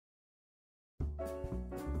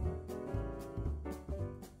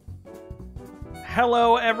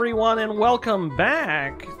Hello, everyone, and welcome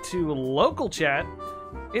back to Local Chat.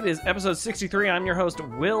 It is episode 63. I'm your host,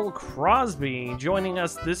 Will Crosby. Joining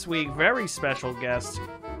us this week, very special guest,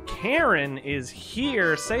 Karen is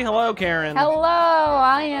here. Say hello, Karen. Hello,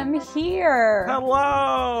 I am here.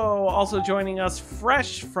 Hello. Also joining us,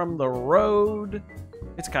 fresh from the road,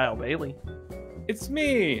 it's Kyle Bailey. It's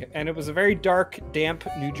me, and it was a very dark, damp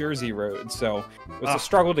New Jersey road, so it was a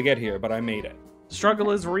struggle to get here, but I made it.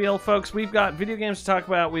 Struggle is real, folks. We've got video games to talk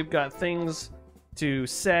about. We've got things to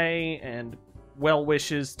say and well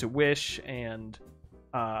wishes to wish, and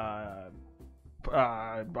I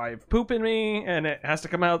have poop in me, and it has to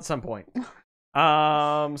come out at some point.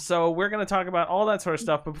 So we're going to talk about all that sort of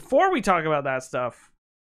stuff. But before we talk about that stuff,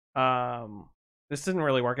 this didn't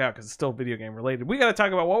really work out because it's still video game related. We got to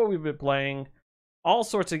talk about what we've been playing. All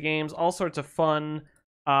sorts of games, all sorts of fun.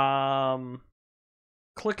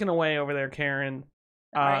 Clicking away over there, Karen.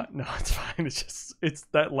 Right. No, it's fine. It's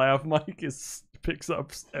that lav mic picks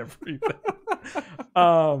up everything.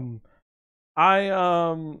 Man,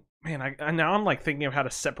 I now I'm like thinking of how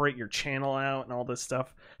to separate your channel out and all this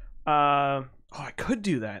stuff. I could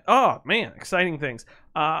do that. Oh man, exciting things.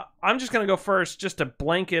 I'm just gonna go first just to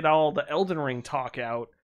blanket all the Elden Ring talk out.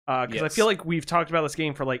 Because I feel like we've talked about this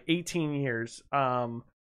game for like 18 years.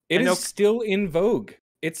 It is still in vogue.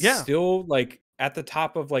 It's still like at the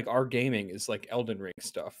top of like our gaming is like Elden Ring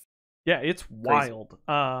stuff. Yeah, it's wild.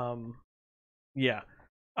 Yeah.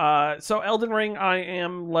 So Elden Ring, I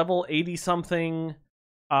am level 80 something.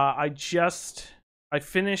 I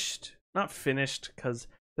finished, not finished because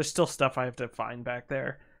there's still stuff I have to find back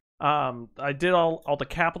there. I did all the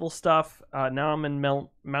capital stuff. Now I'm in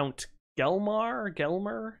Mount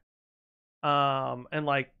Gelmar. And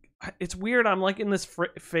like it's weird, I'm like in this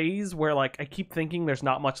phase where like I keep thinking there's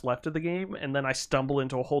not much left of the game, and then I stumble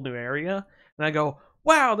into a whole new area and I go,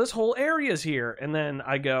 wow, this whole area's here, and then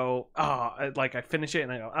I go, like I finish it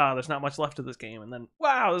and I go, there's not much left of this game, and then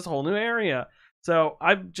wow, this whole new area. So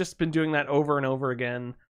I've just been doing that over and over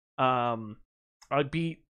again. I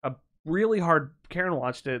beat a really hard, Karen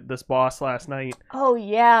watched it, this boss last night. Oh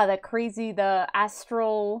yeah, the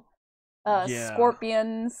astral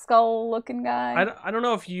scorpion skull looking guy. I don't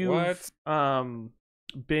know if you've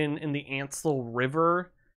been in the Ansel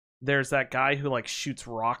River. There's that guy who like shoots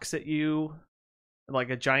rocks at you,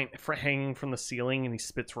 like a giant hanging from the ceiling, and he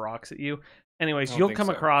spits rocks at you. Anyways, you'll come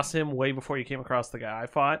across him way before you came across the guy I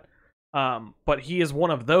fought. But he is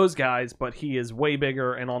one of those guys, but he is way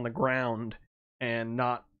bigger and on the ground and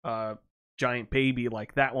not a giant baby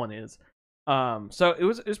like that one is. So it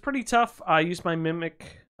was pretty tough. I used my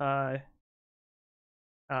mimic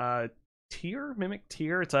mimic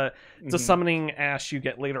tier. It's a summoning ash you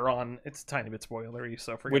get later on. It's a tiny bit spoilery,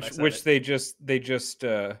 so forget which they just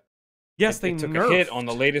yes, they took nerfed. A hit on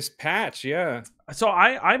the latest patch. Yeah, so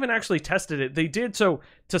I haven't actually tested it. They did, so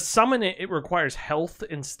to summon it requires health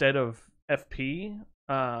instead of FP,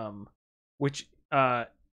 which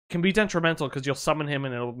can be detrimental because you'll summon him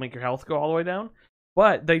and it'll make your health go all the way down.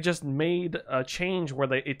 But they just made a change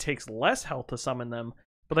where it takes less health to summon them,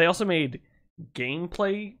 but they also made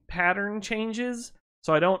gameplay pattern changes,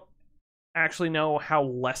 so I don't actually know how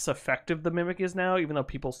less effective the mimic is now, even though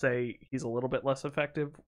people say he's a little bit less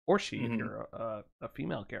effective, or she, if you're a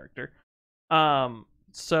female character.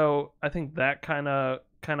 So I think that kind of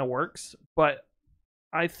works, but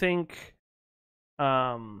I think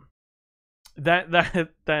that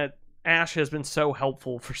Ash has been so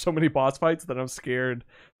helpful for so many boss fights that I'm scared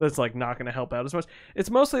that it's like not going to help out as much. It's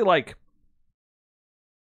mostly like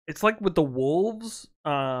it's like with the wolves,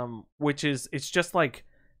 which is it's just like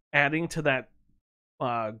adding to that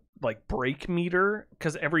like break meter,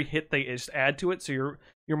 because every hit they just add to it, so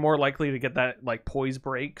you're more likely to get that like poise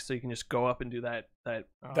break, so you can just go up and do that.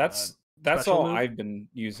 That's all move. I've been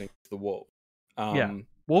using the wolf. Yeah,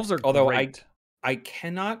 wolves are although great. I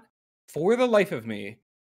cannot for the life of me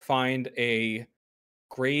find a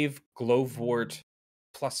grave glowvort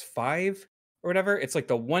 +5 or whatever. It's like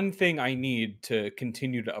the one thing I need to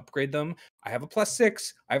continue to upgrade them. I have a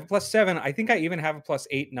 +6, I have a +7, I think I even have a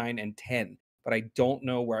 +8, 9, and 10, but I don't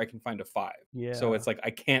know where I can find a 5. Yeah. So it's like I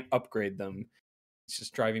can't upgrade them. It's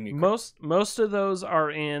just driving me crazy. Most of those are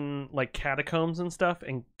in like catacombs and stuff,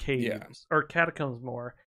 and caves. Or catacombs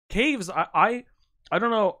more. Caves, I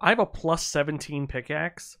don't know, I have a +17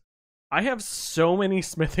 pickaxe. I have so many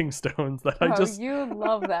smithing stones that you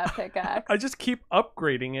love that pickaxe. I just keep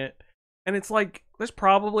upgrading it. And it's like, there's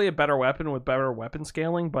probably a better weapon with better weapon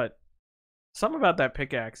scaling, but something about that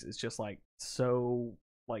pickaxe is just like so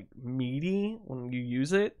like meaty when you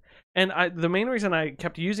use it. And the main reason I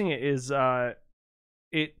kept using it is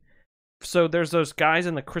So there's those guys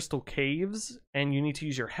in the crystal caves, and you need to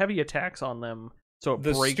use your heavy attacks on them. So it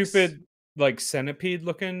the breaks. Stupid like centipede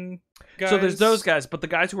looking guys. So there's those guys, but the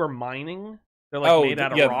guys who are mining, they're like made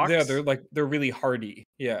out of rocks. Yeah, they're really hardy.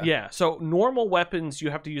 Yeah. Yeah. So normal weapons,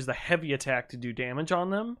 you have to use the heavy attack to do damage on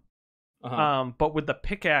them. But with the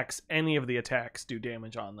pickaxe, any of the attacks do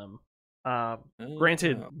damage on them.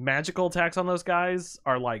 Granted, magical attacks on those guys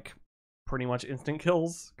are like pretty much instant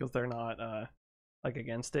kills because they're not like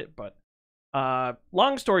against it. But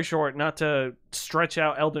long story short, not to stretch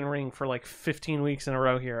out Elden Ring for like 15 weeks in a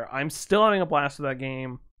row here, I'm still having a blast with that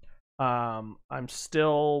game. I'm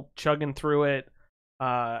still chugging through it.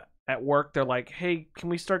 At work, they're like, "Hey, can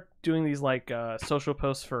we start doing these like social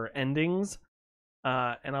posts for endings?"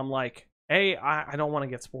 And I'm like, A, I don't want to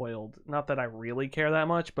get spoiled. Not that I really care that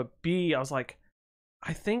much, but B, I was like,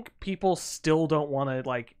 I think people still don't want to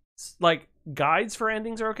like guides for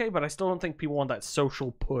endings are okay, but I still don't think people want that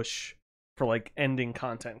social push for like ending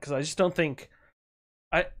content, because I just don't think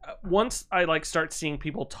once I like start seeing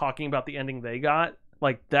people talking about the ending they got,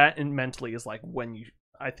 like that and mentally is like when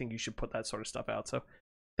I think you should put that sort of stuff out. So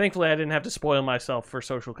thankfully I didn't have to spoil myself for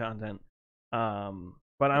social content.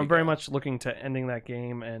 But I'm very much looking to ending that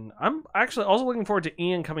game, and I'm actually also looking forward to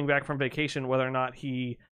Ian coming back from vacation, whether or not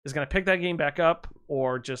he is going to pick that game back up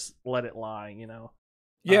or just let it lie, you know?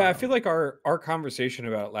 Yeah, I feel like our conversation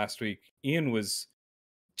about it last week, Ian was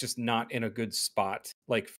just not in a good spot,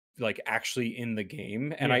 like actually in the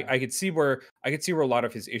game, and I could see where a lot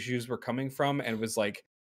of his issues were coming from, and was like,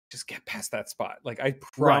 just get past that spot. Like, I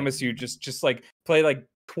promise you, just like play like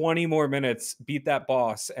 20 more minutes, beat that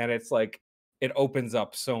boss, and it's like it opens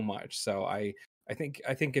up so much. So I think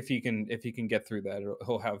if he can get through that,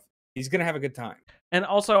 he's gonna have a good time. And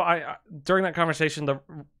also, I during that conversation, the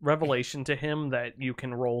revelation to him that you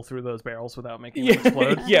can roll through those barrels without making them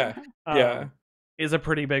explode, is a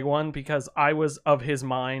pretty big one, because I was of his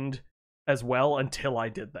mind as well until I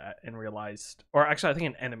did that and realized, or actually, I think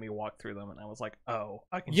an enemy walked through them, and I was like, oh,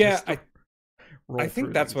 I can just roll. I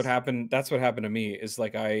think that's what happened. That's what happened to me. Is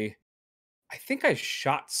like I think I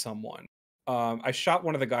shot someone. I shot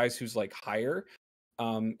one of the guys who's like higher,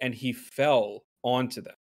 and he fell onto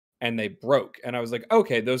them, and they broke. And I was like,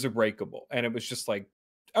 okay, those are breakable. And it was just like,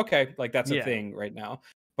 okay, like that's a thing right now.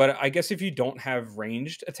 But I guess if you don't have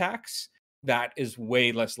ranged attacks, that is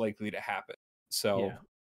way less likely to happen. So,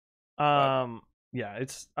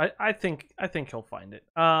 it's I think he'll find it.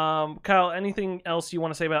 Kyle, anything else you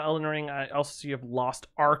want to say about Elden Ring? I also see you have Lost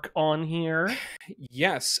Ark on here.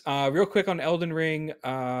 Yes. Real quick on Elden Ring,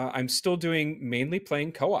 I'm still doing mainly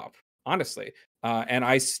playing co-op, honestly. And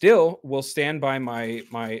I still will stand by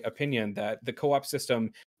my opinion that the co-op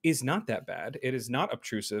system is not that bad. It is not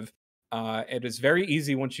obtrusive. It is very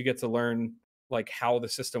easy once you get to learn like how the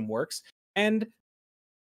system works. And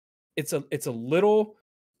it's a little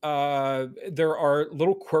there are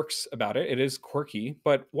little quirks about it. It is quirky,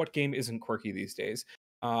 but what game isn't quirky these days?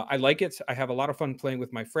 I like it. I have a lot of fun playing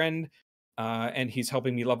with my friend, and he's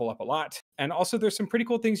helping me level up a lot. And also, there's some pretty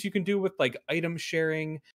cool things you can do with like item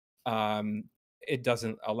sharing. It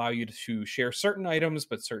doesn't allow you to share certain items,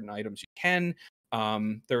 but certain items you can.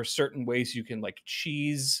 There are certain ways you can like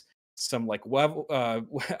cheese some like I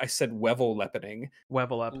said wevel weaponing.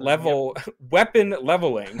 Weapon leveling.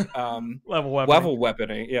 Level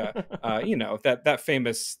weaponing, yeah. You know, that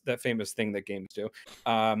famous thing that games do.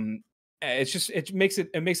 It makes it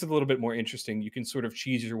a little bit more interesting. You can sort of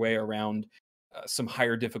cheese your way around some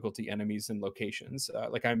higher difficulty enemies and locations.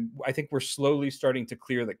 I think we're slowly starting to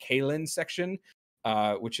clear the Kalen section,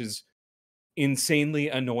 which is insanely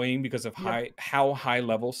annoying because of how high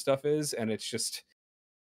level stuff is, and it's just,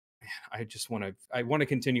 I want to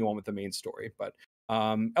continue on with the main story. But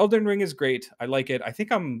Elden Ring is great. I like it. I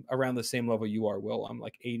think I'm around the same level you are, Will. I'm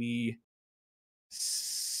like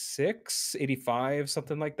 86, 85,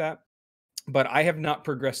 something like that. But I have not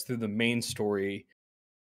progressed through the main story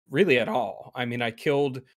really at all. I mean, I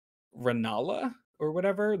killed Renala or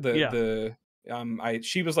whatever.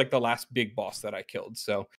 She was like the last big boss that I killed.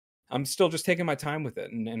 So I'm still just taking my time with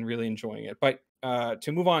it and really enjoying it. But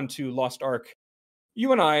to move on to Lost Ark,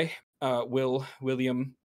 you and I,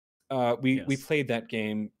 William, we played that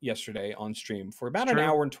game yesterday on stream for about an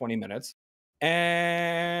hour and 20 minutes.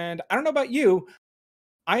 And I don't know about you,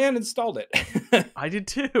 I uninstalled it. I did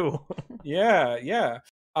too. Yeah.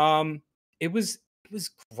 It was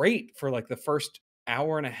great for like the first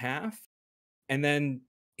hour and a half, and then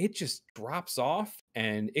it just drops off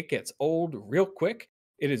and it gets old real quick.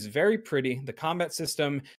 It is very pretty. The combat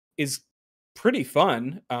system is pretty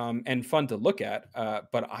fun, and fun to look at.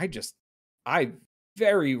 But I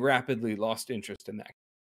very rapidly lost interest in that.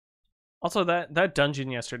 Also, that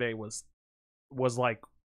dungeon yesterday was like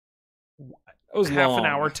it was half long. an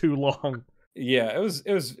hour too long. Yeah, it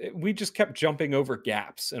was. We just kept jumping over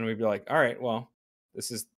gaps, and we'd be like, "All right, well,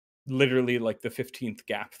 this is literally like the 15th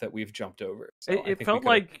gap that we've jumped over." So It felt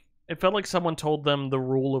like someone told them the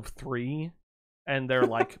rule of 3, and they're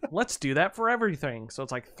like, "Let's do that for everything." So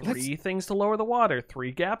it's like 3 things to lower the water,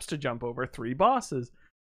 3 gaps to jump over, 3 bosses.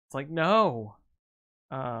 It's like, no.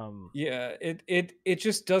 Yeah, it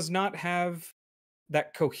just does not have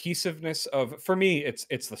that cohesiveness of, for me,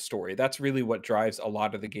 it's the story. That's really what drives a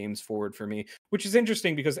lot of the games forward for me, which is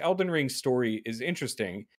interesting because Elden Ring's story is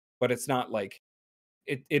interesting, but it's not like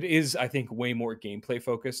it is, I think, way more gameplay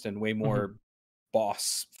focused and way more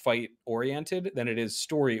boss fight oriented than it is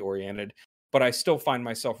story oriented. But I still find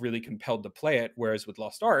myself really compelled to play it, whereas with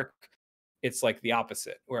Lost Ark, it's like the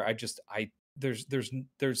opposite, where I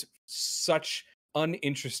there's such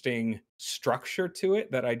uninteresting structure to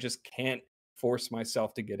it that I just can't force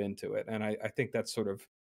myself to get into it. And I think that's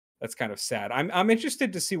kind of sad. I'm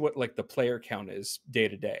interested to see what like the player count is day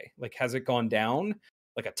to day. Like, has it gone down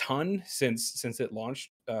like a ton since it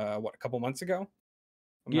launched a couple months ago?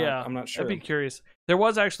 I'm not sure. I'd be curious. There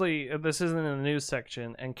was actually, this isn't in the news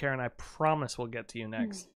section, and Karen, I promise we'll get to you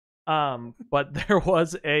next. But there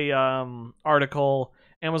was a article.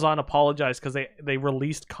 Amazon apologized because they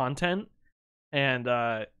released content, and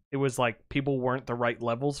it was like people weren't the right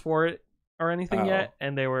levels for it or anything yet,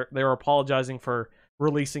 and they were apologizing for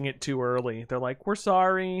releasing it too early. They're like, "We're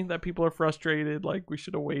sorry that people are frustrated. Like, we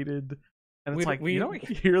should have waited." And it's you don't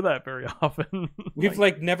hear that very often. We've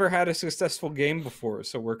like never had a successful game before,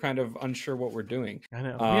 so we're kind of unsure what we're doing. I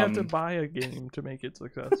know. We have to buy a game to make it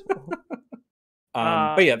successful.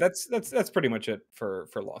 But yeah, that's pretty much it for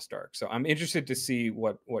Lost Ark. So I'm interested to see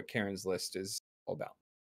what Karen's list is all about.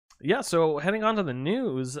 Yeah, so heading on to the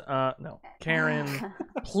news, no, Karen,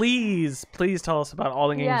 please tell us about all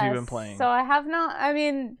the games you've been playing. So I have not. I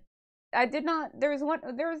mean, I did not. There was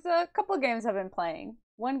a couple of games I've been playing.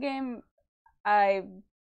 One game I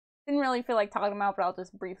didn't really feel like talking about, but I'll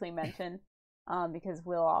just briefly mention, because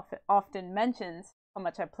Will often mentions how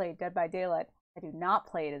much I played Dead by Daylight. I do not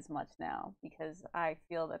play it as much now because I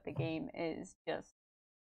feel that the game is just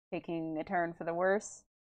taking a turn for the worse.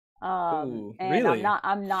 Ooh, and really?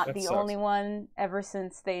 I'm not That the sucks. only one. Ever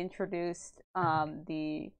since they introduced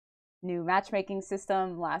the new matchmaking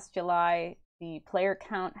system last July, the player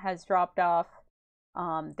count has dropped off.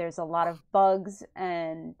 There's a lot of bugs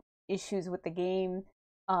and issues with the game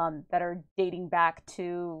that are dating back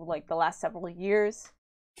to like the last several years.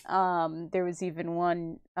 There was even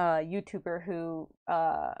one YouTuber who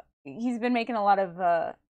he's been making a lot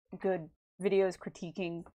of good videos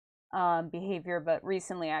critiquing behavior, but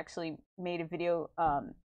recently actually made a video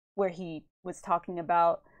where he was talking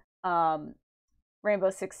about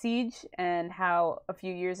Rainbow Six Siege and how a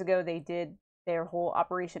few years ago they did their whole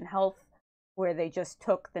Operation Health, where they just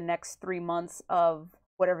took the next 3 months of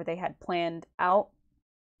whatever they had planned out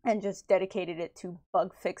and just dedicated it to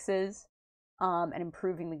bug fixes and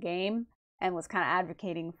improving the game, and was kind of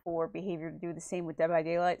advocating for behavior to do the same with Dead by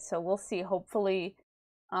Daylight. So we'll see. Hopefully,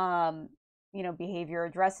 behavior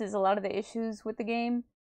addresses a lot of the issues with the game,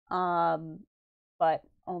 but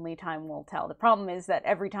only time will tell. The problem is that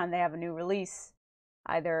every time they have a new release,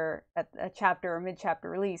 either a chapter or mid-chapter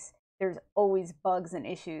release, there's always bugs and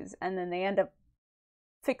issues, and then they end up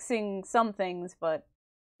fixing some things, but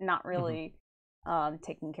not really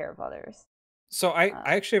taking care of others. So I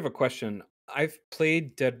actually have a question. I've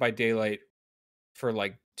played Dead by Daylight for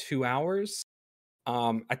like 2 hours.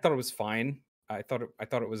 I thought it was fine. I thought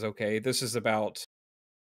it was okay. This is about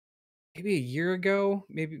maybe a year ago,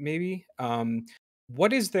 maybe.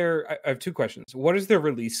 What is their? I have 2 questions. What is their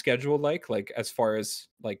release schedule like? Like, as far as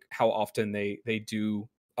like how often they do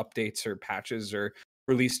updates or patches or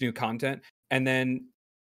release new content, and then,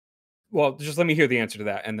 well, just let me hear the answer to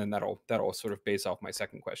that, and then that'll sort of base off my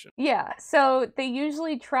second question. Yeah, so they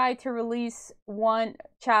usually try to release one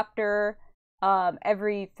chapter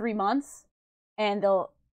every 3 months, and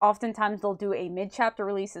oftentimes they'll do a mid-chapter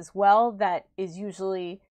release as well that is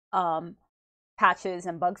usually patches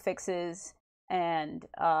and bug fixes, and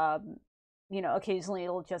occasionally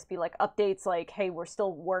it'll just be like updates like, hey, we're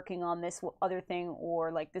still working on this other thing,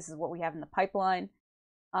 or like, this is what we have in the pipeline.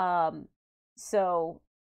 So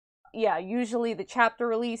yeah, usually the chapter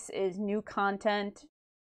release is new content,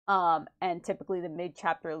 and typically the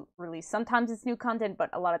mid-chapter release, sometimes it's new content, but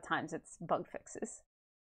a lot of times it's bug fixes.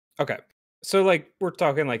 Okay. So like we're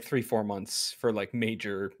talking like 3-4 months for like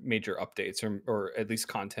major updates or at least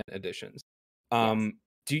content additions. Yes.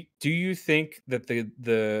 Do you think that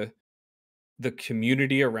the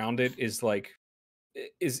community around it is like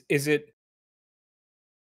is it?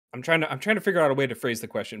 I'm trying to figure out a way to phrase the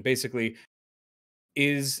question. Basically,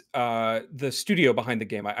 is the studio behind the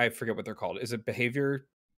game? I forget what they're called. Is it Behavior?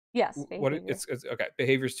 Yes, What behavior. it's okay.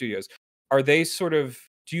 Behavior Studios. Are they sort of?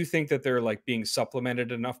 Do you think that they're like being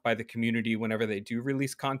supplemented enough by the community whenever they do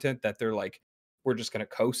release content that they're like, we're just gonna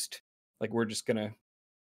coast, like we're just gonna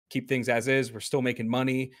keep things as is. We're still making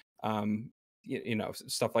money,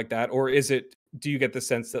 stuff like that. Or is it? Do you get the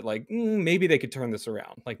sense that like maybe they could turn this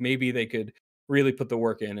around? Like maybe they could really put the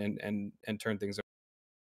work in and turn things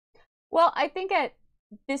around. Well, I think at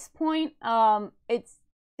this point, it's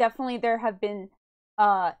definitely there have been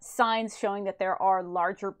signs showing that there are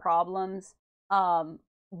larger problems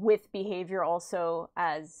with behavior also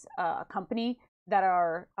as a company that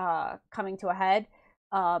are coming to a head.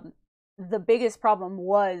 The biggest problem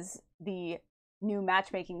was the new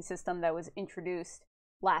matchmaking system that was introduced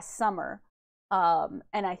last summer. And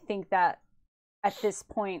I think that at this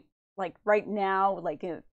point, like right now, like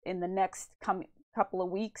in the next couple of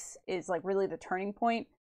weeks is like really the turning point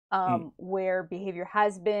where behavior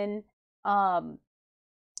has been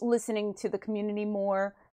listening to the community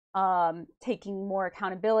more, taking more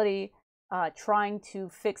accountability, trying to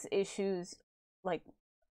fix issues like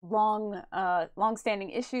long-standing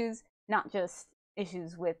issues, not just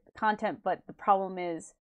issues with content. But the problem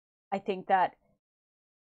is, I think that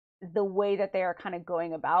the way that they are kind of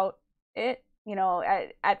going about it,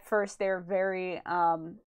 at first they're very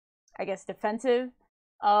I guess defensive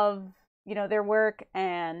of their work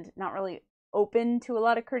and not really open to a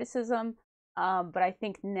lot of criticism. But I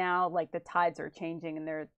think now like the tides are changing and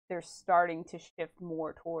they're starting to shift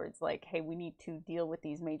more towards like, hey, we need to deal with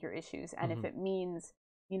these major issues, and if it means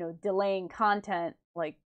delaying content,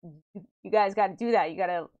 like you guys got to do that. You got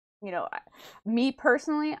to me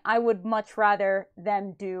personally, I would much rather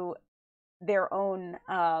them do their own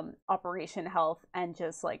Operation Health and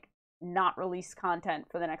just like not release content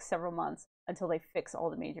for the next several months until they fix all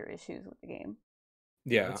the major issues with the game.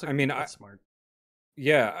 Yeah, that's smart.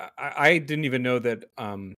 Yeah, I didn't even know that.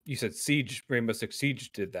 You said Rainbow Six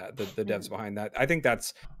Siege did that. The devs Mm-hmm. behind that. I think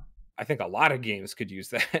a lot of games could use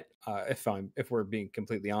that. If we're being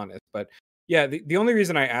completely honest, but yeah, the only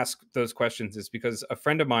reason I ask those questions is because a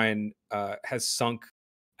friend of mine has sunk,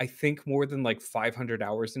 I think, more than like 500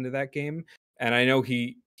 hours into that game, and I know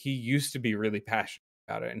he used to be really passionate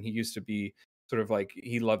about it, and he used to be sort of like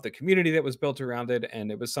he loved the community that was built around it,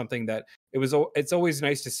 and it was something that it's always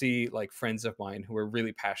nice to see like friends of mine who are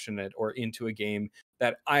really passionate or into a game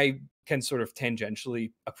that I can sort of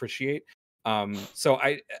tangentially appreciate. So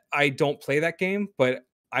I don't play that game, but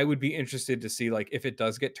I would be interested to see like if it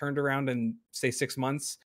does get turned around in say 6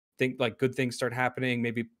 months, think like good things start happening,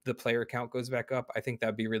 maybe the player count goes back up. I think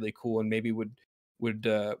that'd be really cool and maybe would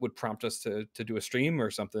prompt us to do a stream or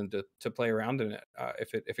something to play around in it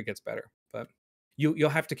if it gets better. But you'll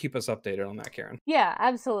have to keep us updated on that, Karen. Yeah,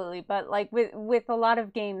 absolutely. But like with a lot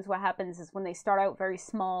of games, what happens is when they start out very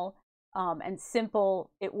small and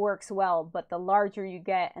simple, it works well. But the larger you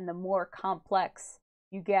get and the more complex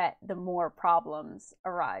you get, the more problems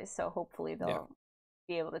arise. So hopefully they'll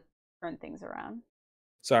be able to turn things around.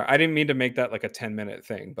 Sorry, I didn't mean to make that like a 10-minute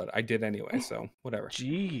thing, but I did anyway, so whatever.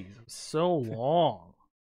 Jeez, so long.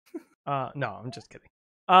 No, I'm just kidding.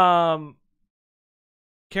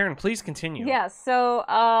 Karen, please continue. Yeah, so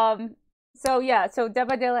Dead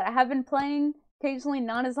by Daylight I have been playing occasionally,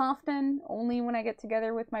 not as often, only when I get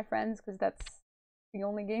together with my friends because that's the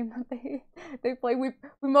only game that they play. We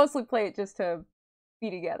mostly play it just to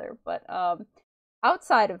be together, but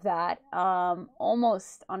outside of that,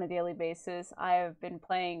 almost on a daily basis, I have been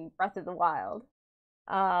playing Breath of the Wild.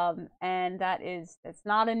 And it's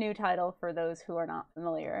not a new title for those who are not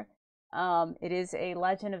familiar. It is a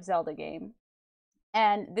Legend of Zelda game.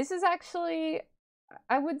 And this is actually,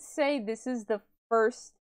 I would say this is the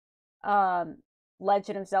first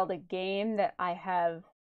Legend of Zelda game that I have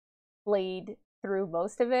played through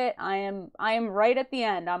most of it. I am right at the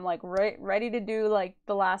end. I'm like ready to do like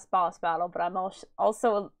the last boss battle, but I'm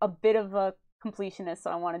also a bit of a completionist,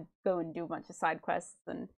 so I want to go and do a bunch of side quests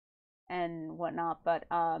and whatnot. But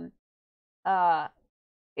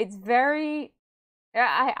it's very.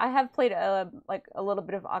 I have played like a little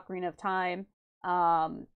bit of Ocarina of Time,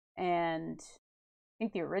 and I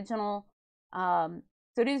think the original. So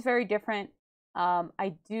it is very different.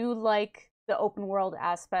 I do like the open world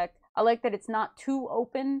aspect. I like that it's not too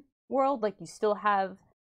open world. Like you still have,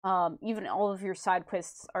 even all of your side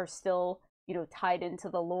quests are still, tied into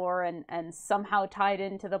the lore and somehow tied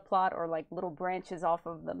into the plot or like little branches off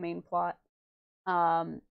of the main plot.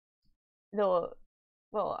 Though,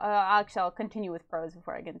 well, actually, I'll continue with pros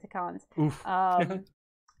before I get into cons. Oof.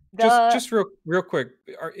 Just real quick,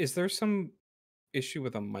 is there some issue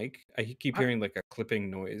with a mic? I keep hearing like a clipping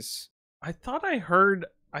noise. I thought I heard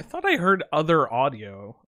other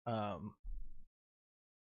audio. I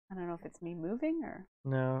don't know if it's me moving or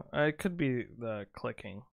No, it could be the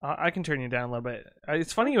clicking. I can turn you down a little bit.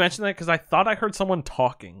 It's funny you mentioned that because I thought I heard someone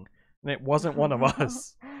talking, and it wasn't one of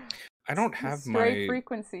us. I don't have stray my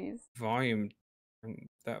frequencies. volume turned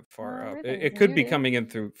that far up. everything's It could be muted. coming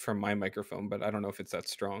in from my microphone, but I don't know if it's that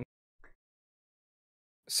strong.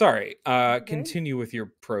 Sorry. Good. Continue with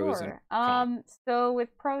your pros and Sure. cons. So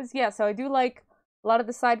with pros, yeah, so I do like a lot of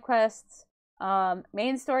the side quests.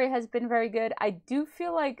 Main story has been very good. I do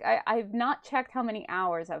feel like I've not checked how many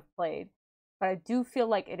hours I've played, but I do feel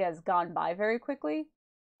like it has gone by very quickly.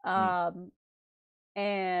 And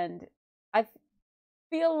I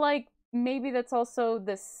feel like maybe that's also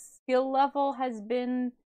the skill level has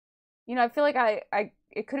been, I feel like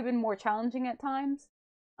it could have been more challenging at times.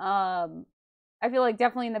 I feel like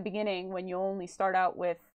definitely in the beginning when you only start out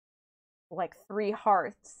with like 3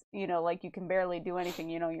 hearts, like you can barely do anything,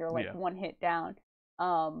 you're like one hit down.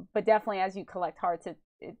 But definitely as you collect hearts, it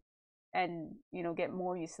and get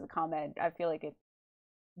more used to the combat, I feel like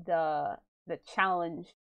the challenge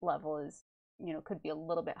level is could be a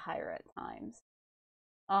little bit higher at times.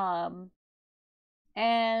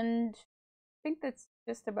 And I think that's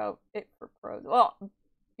just about it for pros. Well,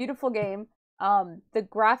 beautiful game. The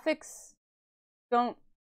graphics don't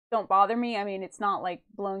bother me. I mean, it's not like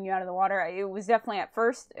blowing you out of the water. It was definitely at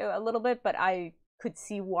first a little bit, but I could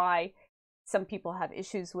see why some people have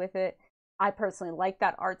issues with it. I personally like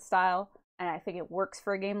that art style, and I think it works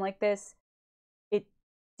for a game like this. It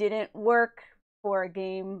didn't work for a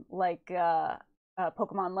game like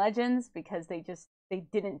Pokemon Legends because they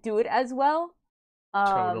didn't do it as well.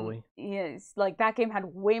 Totally. Yes, like that game had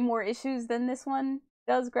way more issues than this one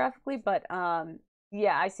does graphically, but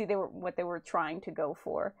yeah, I see what they were trying to go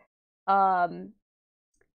for. And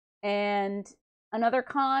another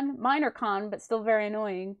minor con, but still very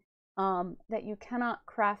annoying, that you cannot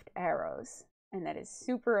craft arrows, and that is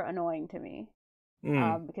super annoying to me.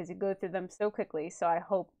 Because you go through them so quickly. So I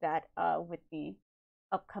hope that with the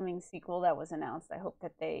upcoming sequel that was announced, I hope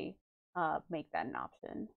that they make that an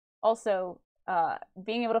option. Also,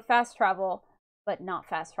 being able to fast travel, but not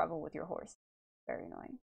fast travel with your horse, very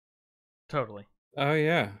annoying. Totally. Oh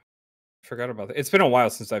yeah, forgot about that. It's been a while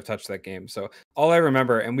since I've touched that game, so all I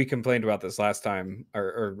remember, and we complained about this last time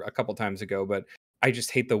or a couple times ago, but I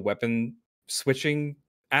just hate the weapon switching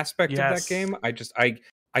aspect of that game.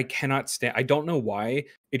 I cannot stand. I don't know why.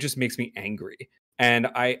 It just makes me angry, and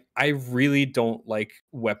I really don't like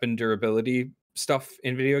weapon durability stuff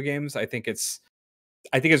in video games. I think it's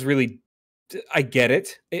really. I get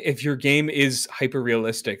it. If your game is hyper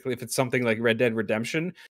realistic, if it's something like Red Dead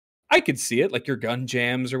Redemption, I could see it, like your gun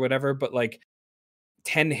jams or whatever, but like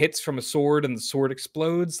 10 hits from a sword and the sword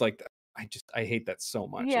explodes, like I hate that so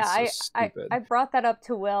much. Yeah, it's so stupid. I brought that up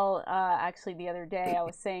to Will actually the other day. I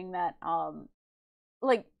was saying that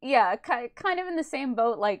like yeah, kind of in the same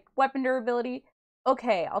boat, like weapon durability.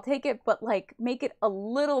 Okay, I'll take it, but like make it a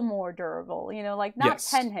little more durable, like not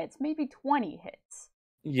 10 hits, maybe 20 hits.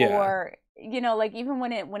 Yeah. Or like even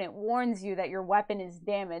when it warns you that your weapon is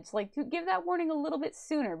damaged, like to give that warning a little bit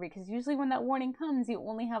sooner, because usually when that warning comes, you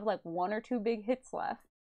only have like 1 or 2 big hits left.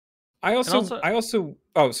 I also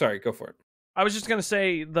oh, sorry, go for it. I was just gonna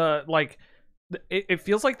say it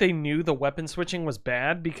feels like they knew the weapon switching was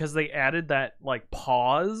bad because they added that like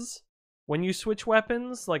pause when you switch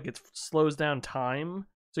weapons, like it slows down time,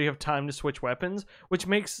 so you have time to switch weapons, which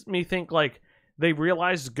makes me think like they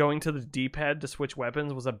realized going to the D-pad to switch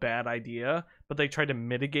weapons was a bad idea, but they tried to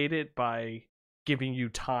mitigate it by giving you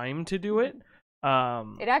time to do it.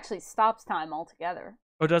 It actually stops time altogether.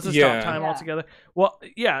 Oh, does it stop time altogether? Well,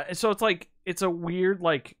 yeah, so it's like it's a weird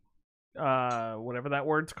like whatever that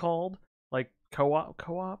word's called, like co-op.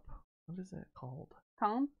 What is it called?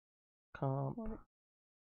 Comp.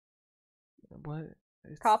 What?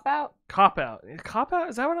 Cop out. Cop out.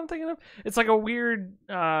 Is that what I'm thinking of? It's like a weird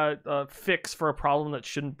fix for a problem that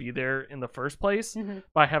shouldn't be there in the first place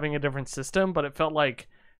by having a different system. But it felt like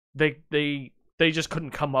they just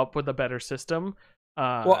couldn't come up with a better system.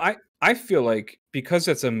 Well, I feel like because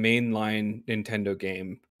it's a mainline Nintendo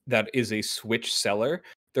game that is a Switch seller,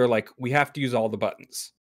 they're like, we have to use all the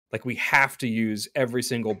buttons. Like we have to use every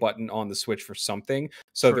single button on the Switch for something.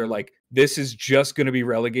 So they're like, this is just going to be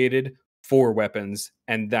relegated for weapons,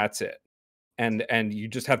 and that's it. And you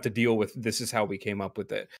just have to deal with this is how we came up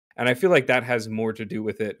with it. And I feel like that has more to do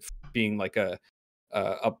with it being like a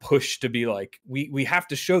a push to be like, we have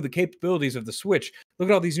to show the capabilities of the Switch. Look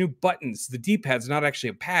at all these new buttons. The D-pad's not actually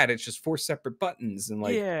a pad; it's just 4 separate buttons. And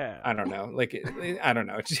like, Yeah. I don't know, like I don't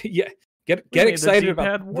know. Yeah, get We made excited the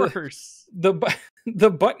about D-pad worse. the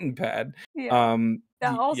button pad. Yeah.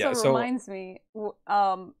 That also yeah, so, reminds me,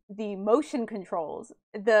 the motion controls.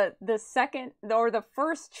 The second or the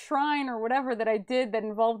first shrine or whatever that I did that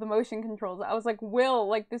involved the motion controls, I was like, Will,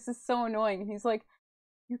 like this is so annoying. And he's like,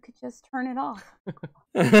 you could just turn it off.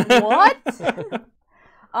 What?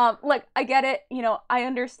 Like I get it. You know, I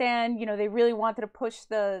understand. You know, they really wanted to push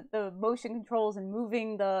the motion controls and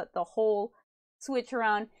moving the whole Switch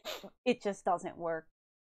around. It just doesn't work.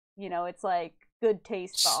 You know, it's like good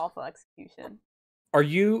taste but awful execution. Are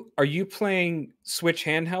you playing Switch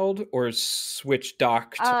handheld or Switch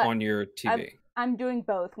docked on your TV? I'm doing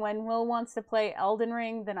both. When Will wants to play Elden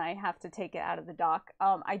Ring, then I have to take it out of the dock.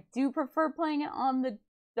 I do prefer playing it on the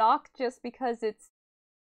dock just because it's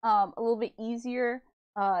a little bit easier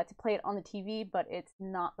to play it on the TV, but it's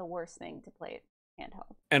not the worst thing to play it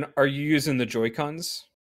handheld. And are you using the Joy-Cons?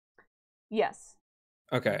 Yes.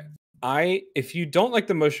 Okay. If you don't like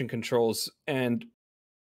the motion controls and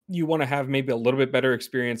you want to have maybe a little bit better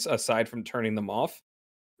experience aside from turning them off,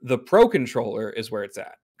 the Pro controller is where it's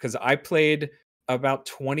at. Because I played about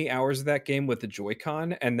 20 hours of that game with the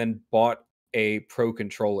Joy-Con and then bought a Pro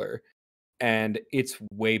controller, and it's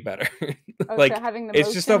way better. Like, so having the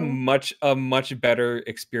it's just a motion... much better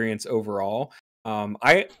experience overall.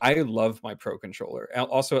 I love my Pro controller.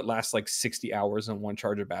 Also, it lasts like 60 hours on one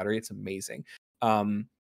charge of battery. It's amazing.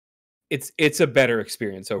 It's a better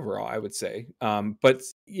experience overall, I would say. But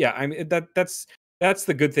yeah, I mean that's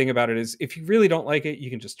the good thing about it, is if you really don't like it, you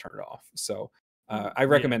can just turn it off. So I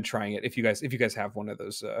recommend trying it if you guys have one of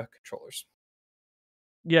those controllers.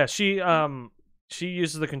 Yeah, she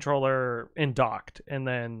uses the controller in docked and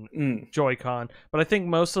then Joy-Con, but I think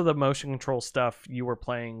most of the motion control stuff you were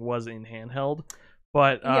playing was in handheld.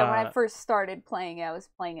 But yeah, when I first started playing it, I was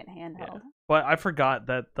playing it handheld. Yeah. But I forgot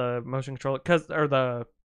that the motion controller, the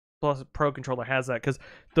Plus Pro controller has that, because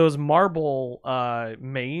those marble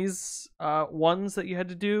maze ones that you had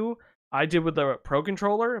to do, I did with the Pro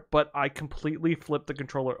controller, but I completely flipped the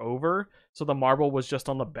controller over, so the marble was just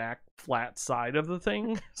on the back flat side of the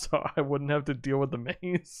thing, so I wouldn't have to deal with the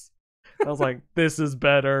maze. I was like, this is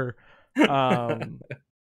better.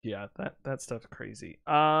 Yeah, that stuff's crazy.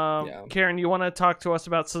 Karen, you want to talk to us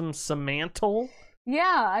about some Semantle?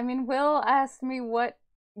 Yeah, I mean, Will asked me what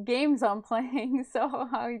games I'm playing, so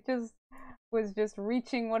I was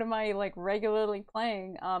reaching what am I like regularly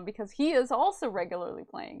playing, because he is also regularly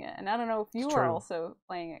playing it, and I don't know if you are also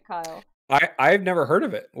playing it, Kyle. I've never heard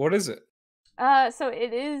of it. What is it? So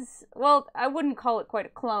it is, well, I wouldn't call it quite a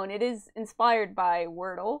clone. It is inspired by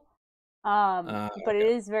Wordle, but it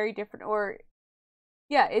is very different. Or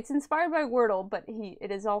yeah, it's inspired by Wordle, but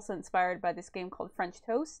it is also inspired by this game called French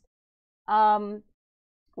Toast,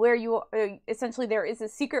 where you essentially, there is a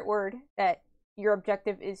secret word that your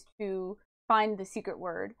objective is to find the secret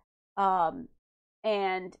word,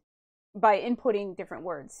 and by inputting different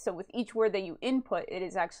words. So with each word that you input,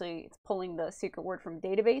 it's pulling the secret word from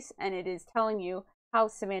database, and it is telling you how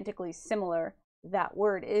semantically similar that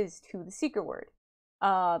word is to the secret word.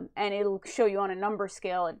 And it'll show you on a number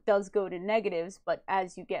scale. It does go to negatives, but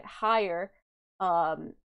as you get higher,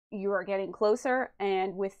 you are getting closer,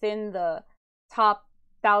 and within the top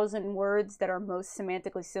 1,000 words that are most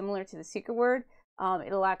semantically similar to the secret word,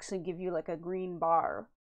 it'll actually give you like a green bar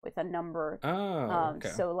with a number.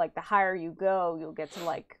 So like the higher you go, you'll get to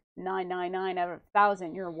like 999 out of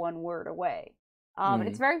 1,000. You're one word away. And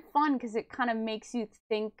it's very fun because it kind of makes you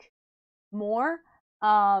think more,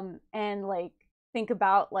 and like think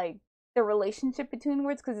about like the relationship between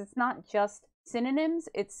words, because it's not just synonyms.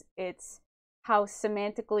 It's how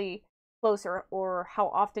semantically close or how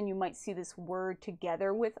often you might see this word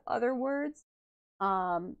together with other words,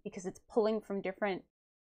 because it's pulling from different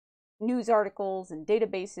news articles and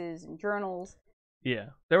databases and journals. Yeah,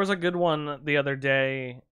 there was a good one the other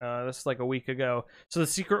day. This is like a week ago. So the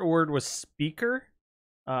secret word was speaker.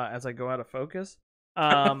 As I go out of focus,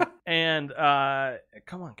 and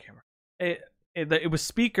come on, camera. It was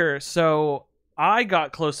speaker. So I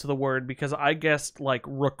got close to the word because I guessed like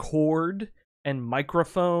record and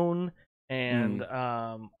microphone and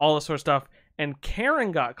all this sort of stuff. And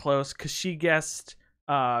Karen got close because she guessed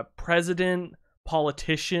president,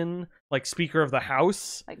 politician, like Speaker of the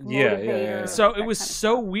House. Like yeah. So it was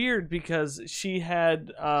so weird because she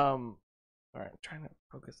had all right, I'm trying to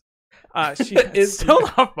focus. She is still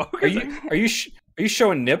not focusing. Are you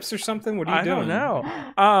showing nips or something? What are you I doing?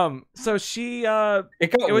 don't know. So she It got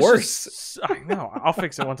it was worse. I know. I'll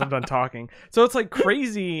fix it once I'm done talking. So it's like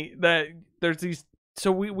crazy that there's these.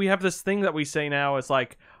 So we have this thing that we say now. It's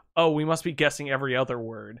like, oh, we must be guessing every other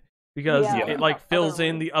word because Yeah, it like fills other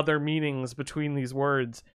in words. the other meanings between these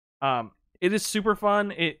words. It is super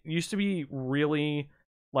fun. It used to be really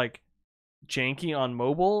like janky on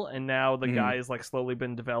mobile, and now the guy has like slowly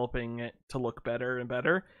been developing it to look better and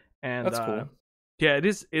better. And That's cool. yeah, it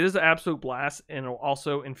is an absolute blast, and it'll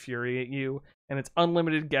also infuriate you. And it's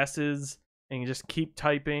unlimited guesses, and you just keep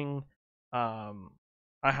typing.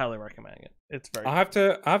 I highly recommend it. It's very. I'll have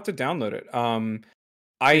to download it.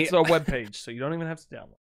 It's a web page, so you don't even have to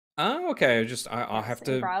download. Oh, okay. I'll Yes, have in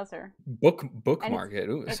to browser. bookmark it.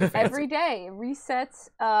 Ooh, It's so fancy. every day. It resets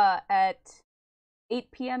at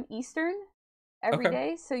 8 p.m. Eastern every Okay.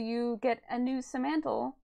 day, so you get a new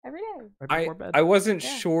Semantle every day. Right before bed. I wasn't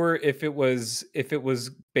Yeah. sure if it was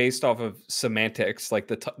based off of semantics, like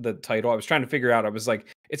the title. I was trying to figure out. I was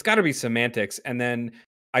like, it's got to be semantics. And then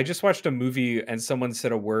I just watched a movie, and someone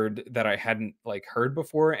said a word that I hadn't like heard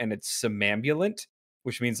before, and it's somnambulant,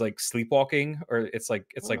 which means like sleepwalking, or it's like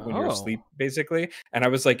when you're asleep, basically. And I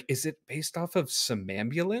was like, is it based off of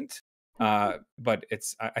somnambulant? But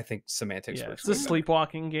it's I think semantics Yeah, works. it's a way better.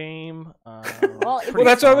 sleepwalking game. Well, Well,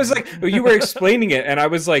 that's why I was like, you were explaining it, and I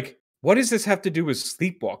was like, what does this have to do with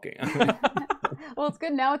sleepwalking? Well, it's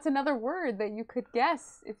good. Now it's another word that you could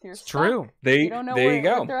guess if you're It's stuck. true. You don't know there you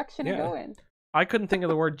go. what direction to Yeah. go in. I couldn't think of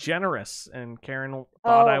the word generous, and Karen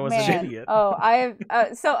thought I was an idiot. Oh, I've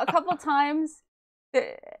so a couple times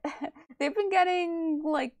they've been getting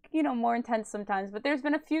like, you know, more intense sometimes, but there's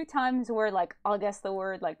been a few times where like I'll guess the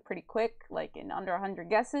word like pretty quick, like in under 100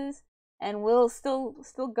 guesses, and Will's still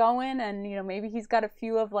going, and you know, maybe he's got a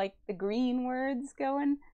few of like the green words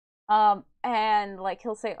going. And like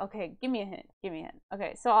he'll say, okay, give me a hint.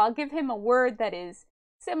 Okay, so I'll give him a word that is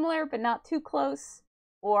similar but not too close,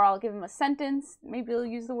 or I'll give him a sentence, maybe he'll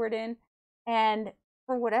use the word in, and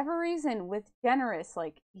for whatever reason with generous,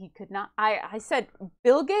 like he could not. I said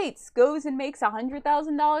Bill Gates goes and makes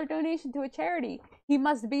 $100,000 donation to a charity. He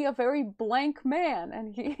must be a very blank man,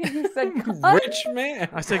 and he said rich man.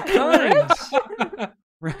 I said kind.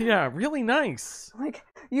 Yeah, really nice. Like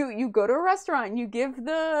you go to a restaurant, you give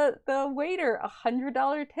the waiter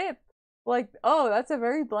 $100 tip. Like, oh, that's a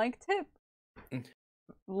very blank tip.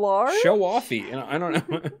 Large? Show offy. I don't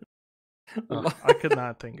know. Oh, I could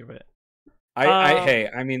not think of it. Hey,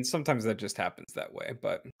 I mean, sometimes that just happens that way,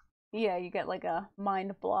 but yeah, you get like a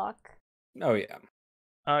mind block. oh yeah.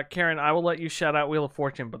 Karen, I will let you shout out Wheel of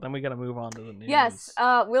Fortune, but then we got to move on to the news. Yes,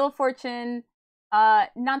 Wheel of Fortune.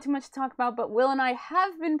 Not too much to talk about, but Will and I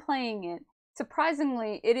have been playing it.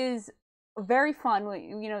 Surprisingly, it is very fun.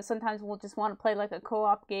 You know, sometimes we'll just want to play like a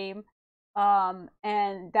co-op game,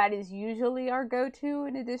 and that is usually our go-to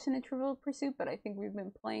in addition to Trivial Pursuit. But I think we've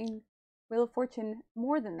been playing Wheel of Fortune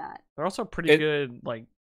more than that. They're also pretty good, like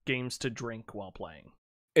games to drink while playing.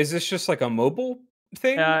 Is this just like a mobile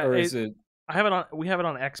thing, or is it? I have it on. We have it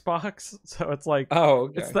on Xbox, so it's like. Oh,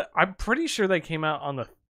 okay. It's I'm pretty sure they came out on the.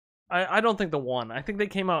 I don't think the one. I think they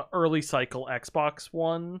came out early cycle Xbox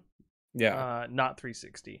One. Yeah. Not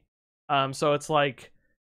 360. So it's like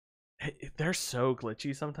they're so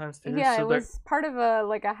glitchy sometimes too. Yeah, so it was part of a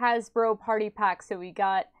Hasbro party pack, so we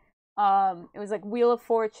got it was like Wheel of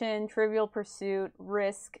Fortune, Trivial Pursuit,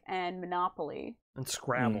 Risk, and Monopoly. And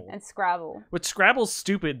Scrabble. And Scrabble. Which Scrabble's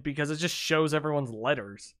stupid because it just shows everyone's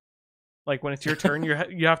letters. Like when it's your turn,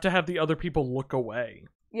 you have to have the other people look away.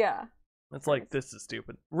 Yeah. It's like, this is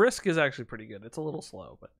stupid. Risk is actually pretty good. It's a little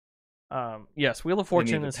slow, but yes, Wheel of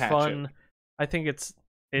Fortune is fun. I think it's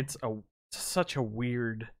such a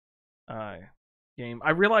weird game. I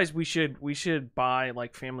realize we should buy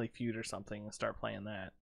like Family Feud or something and start playing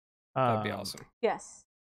that. That'd be awesome. Yes.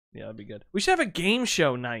 Yeah, that'd be good. We should have a game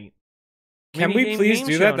show night. Can we please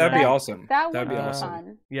do that? That'd be awesome. That'd be awesome.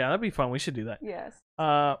 Fun. Yeah, that'd be fun. We should do that. Yes.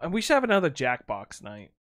 And we should have another Jackbox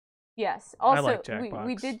night. Yes. Also, I like Jackbox.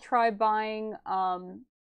 we did try buying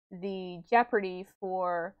the Jeopardy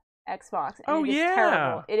for Xbox. And it is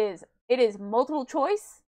terrible. It is multiple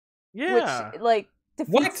choice. Yeah. Which like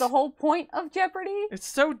defeats the whole point of Jeopardy. It's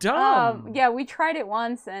so dumb. Yeah, we tried it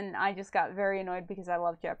once, and I just got very annoyed because I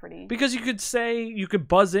love Jeopardy. Because you could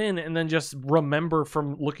buzz in and then just remember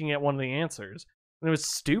from looking at one of the answers. And it was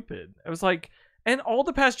stupid. It was like, and all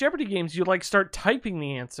the past Jeopardy games, you like start typing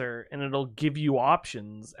the answer, and it'll give you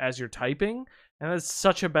options as you're typing. And that's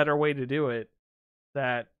such a better way to do it.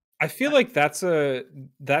 That I feel like that's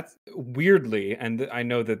weirdly, and I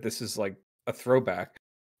know that this is like a throwback.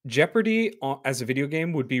 Jeopardy as a video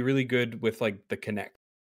game would be really good with like the Kinect.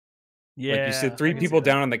 Yeah, Like you sit I 3 can see people that.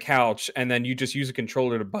 down on the couch, and then you just use a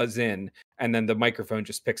controller to buzz in, and then the microphone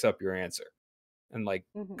just picks up your answer. And like,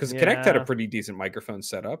 Mhm. because the Kinect had a Yeah, pretty decent microphone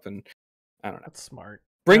setup, and I don't know. that's smart.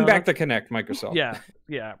 Bring No, back that's the Kinect, Microsoft.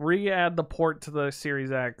 yeah. Re-add the port to the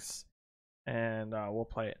Series X, and we'll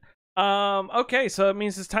play it. Okay, so it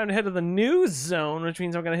means it's time to head to the news zone, which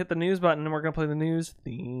means I'm gonna hit the news button and we're gonna play the news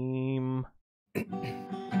theme.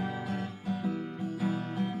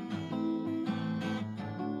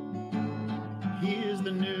 Here's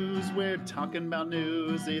the news. We're talking about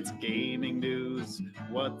news. It's gaming news.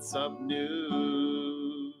 What's up,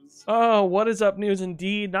 news? Oh, what is up, news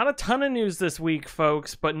indeed? Not a ton of news this week,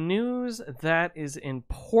 folks, but news that is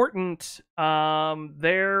important.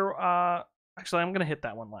 Actually, I'm gonna hit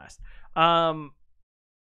that one last.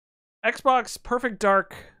 Xbox Perfect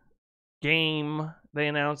Dark game they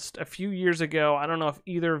announced a few years ago. I don't know if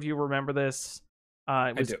either of you remember this.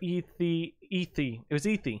 It was do. E3. It was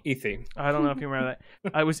E3. Ethy. I don't know if you remember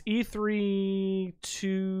that. It was E3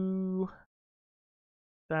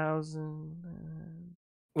 2000.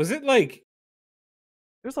 Was it like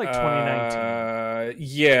It was like 2019.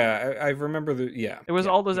 Yeah, I remember It was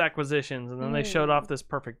yeah, all those acquisitions, and then they showed off this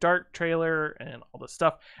Perfect Dark trailer and all this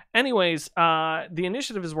stuff. Anyways, the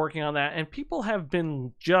initiative is working on that, and people have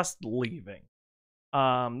been just leaving.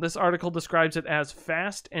 This article describes it as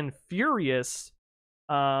fast and furious.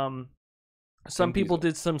 Some Vin people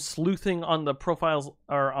Diesel. did some sleuthing on the profiles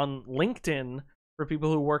or on LinkedIn for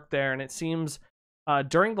people who work there, and it seems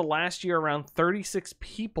during the last year, around 36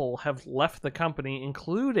 people have left the company,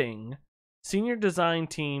 including senior design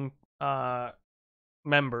team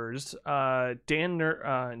members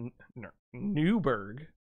Dan Newberg,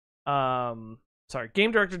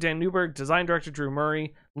 game director Dan Newberg, design director Drew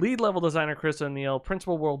Murray, lead level designer Chris O'Neill,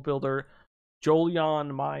 principal world builder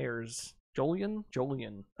Jolion Myers.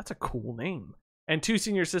 Jolion. That's a cool name. And 2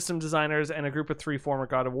 senior system designers and a group of 3 former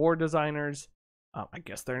God of War designers. I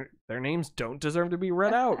guess their names don't deserve to be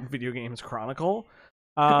read out. Video Games Chronicle.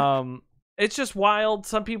 It's just wild.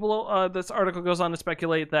 Some people. This article goes on to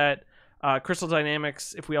speculate that Crystal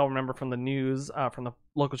Dynamics, if we all remember from the news from the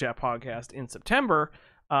Local Chat podcast in September,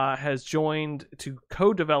 has joined to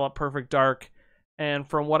co-develop Perfect Dark. And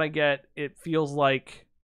from what I get, it feels like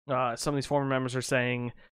some of these former members are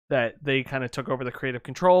saying that they kind of took over the creative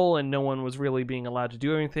control and no one was really being allowed to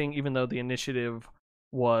do anything, even though the initiative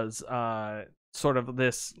was sort of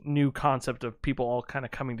this new concept of people all kind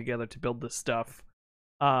of coming together to build this stuff.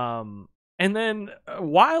 And then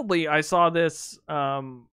wildly, I saw this.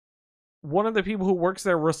 One of the people who works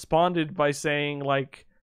there responded by saying, like,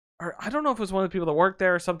 or I don't know if it was one of the people that worked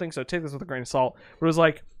there or something, so take this with a grain of salt. But it was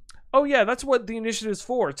like, oh yeah, that's what the initiative is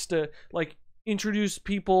for. It's to like introduce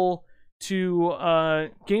people to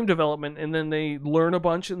game development, and then they learn a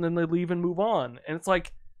bunch, and then they leave and move on. And it's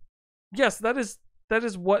like, yes, that is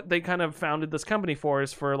what they kind of founded this company for,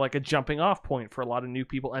 is for like a jumping off point for a lot of new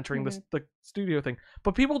people entering the studio thing.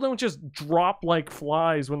 But people don't just drop like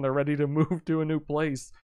flies when they're ready to move to a new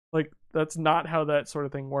place. Like, that's not how that sort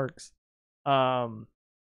of thing works. And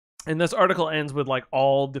this article ends with like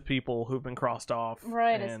all the people who've been crossed off.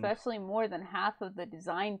 Right, and especially more than half of the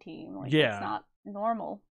design team. Like, Yeah. it's not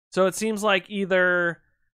normal. So it seems like either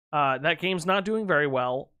that game's not doing very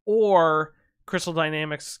well, or Crystal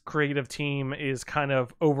Dynamics' creative team is kind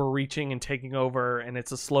of overreaching and taking over, and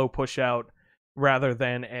it's a slow push out rather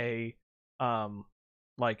than a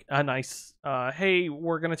like a nice hey,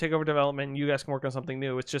 we're gonna take over development and you guys can work on something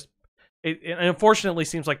new. It's just it unfortunately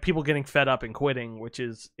seems like people getting fed up and quitting, which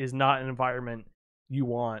is not an environment you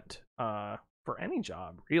want for any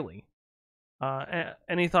job, really.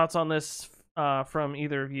 Any thoughts on this from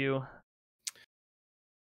either of you?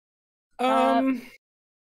 Yeah,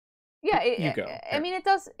 You go. I mean, it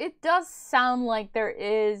does sound like there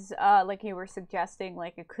is, like you were suggesting,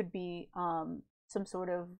 like it could be some sort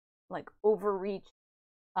of like overreach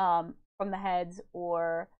from the heads,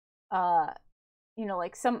 or you know,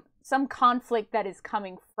 like some conflict that is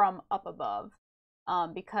coming from up above,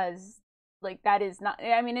 because like that is not,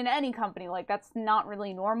 I mean, in any company, like that's not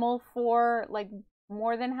really normal for like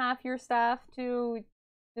more than half your staff to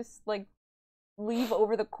just like leave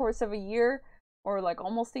over the course of a year, or like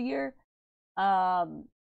almost a year. Yeah,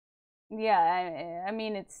 I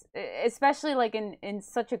mean, it's especially like in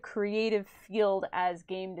such a creative field as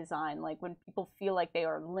game design, like when people feel like they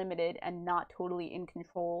are limited and not totally in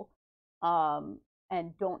control,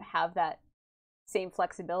 and don't have that same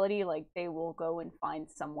flexibility, like they will go and find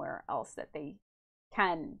somewhere else that they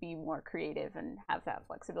can be more creative and have that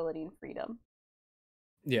flexibility and freedom.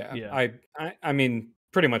 Yeah. I mean,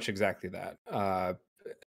 pretty much exactly that.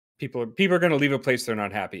 People are going to leave a place they're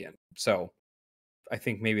not happy in. So I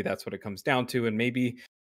think maybe that's what it comes down to, and maybe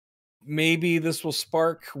this will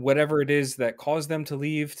spark whatever it is that caused them to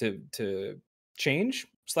leave to change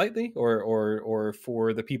slightly, or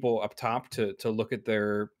for the people up top to look at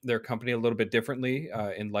their company a little bit differently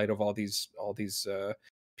in light of all these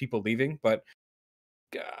people leaving. But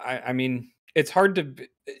I mean, it's hard to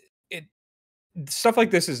it stuff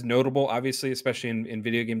like this is notable, obviously, especially in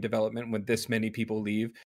video game development when this many people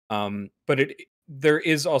leave. But there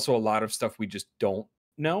is also a lot of stuff we just don't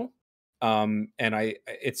know. And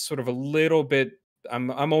it's sort of a little bit.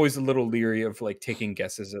 I'm always a little leery of like taking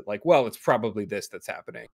guesses at like, well, it's probably this that's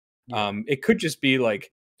happening. Yeah. It could just be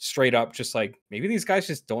like straight up, just like maybe these guys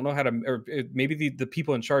just don't know how to, or maybe the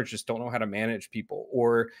people in charge just don't know how to manage people,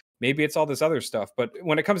 or maybe it's all this other stuff. But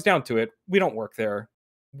when it comes down to it, we don't work there.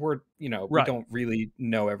 We Right. don't really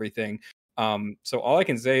know everything. So all I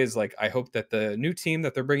can say is like, I hope that the new team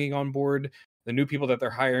that they're bringing on board, the new people that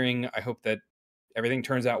they're hiring, I hope that everything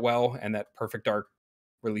turns out well and that Perfect Dark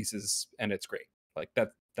releases and it's great. Like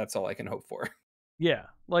that's all I can hope for. Yeah,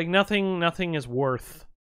 like nothing is worth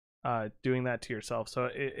doing that to yourself. So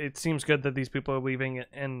it seems good that these people are leaving,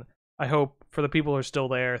 and I hope for the people who are still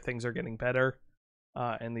there, things are getting better,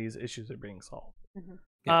 and these issues are being solved. Mhm.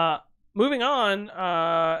 Yeah. Moving on,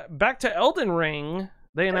 back to Elden Ring.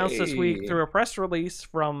 They announced this week through a press release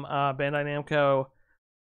from Bandai Namco,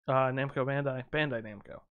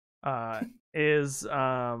 Bandai Namco, is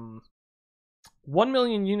 1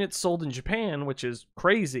 million units sold in Japan, which is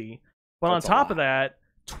crazy. But That's on a top lot. of that,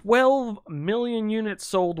 12 million units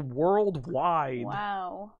sold worldwide.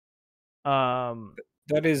 Wow.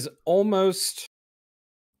 That is almost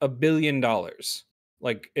 $1 billion.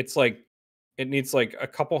 Like it's like it needs like a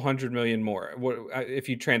couple hundred million more. What if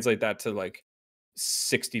you translate that to like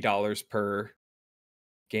 $60 per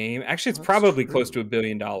game? Actually, it's That's probably close true. to $1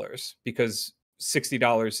 billion because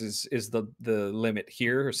 $60 is the limit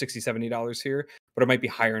here, or $60-$70 here, but it might be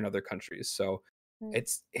higher in other countries. So Mm.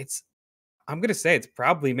 it's I'm gonna say it's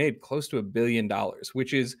probably made close to $1 billion,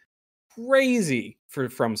 which is crazy for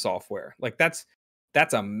From Software. Like that's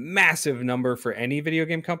a massive number for any video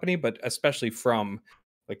game company, but especially From,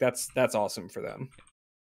 like that's awesome for them.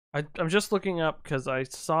 I'm just looking up because I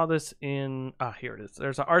saw this in here it is.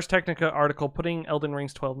 There's an Ars Technica article putting Elden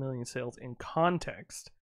Ring's 12 million sales in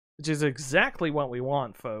context, which is exactly what we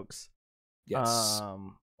want, folks. Yes.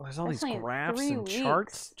 There's all Especially these in graphs 3 and weeks.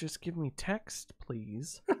 charts. Just give me text,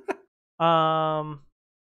 please. The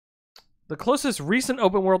closest recent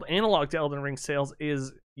open world analog to Elden Ring sales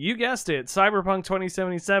is, you guessed it, Cyberpunk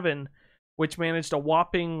 2077, which managed a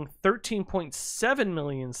whopping 13.7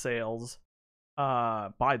 million sales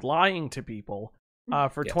by lying to people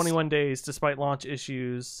for Yes. 21 days despite launch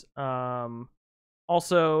issues.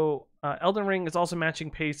 Also, Elden Ring is also matching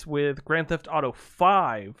pace with Grand Theft Auto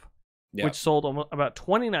 5, Yeah. which sold about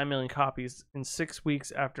 29 million copies in 6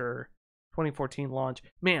 weeks after 2014 launch.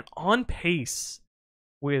 Man, on pace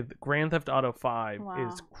with Grand Theft Auto 5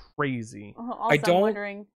 is crazy. Also,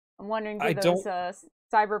 don't- I'm wondering, do I those don't-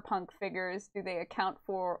 Cyberpunk figures, do they account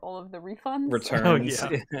for all of the refunds? Returns.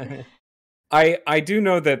 yeah. I do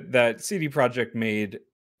know that CD Projekt made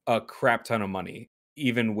a crap ton of money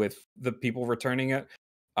even with the people returning it.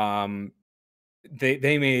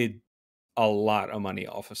 They made a lot of money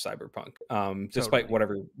off of Cyberpunk, despite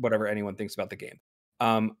Totally. whatever anyone thinks about the game.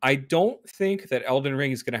 I don't think that Elden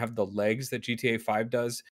Ring is going to have the legs that GTA 5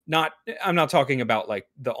 does. I'm not talking about like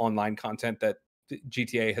the online content that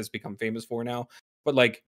GTA has become famous for now, but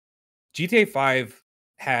like GTA 5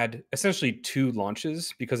 had essentially 2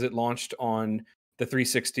 launches because it launched on the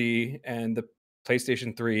 360 and the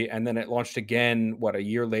PlayStation 3, and then it launched again a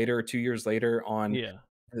year later, 2 years later on Yeah.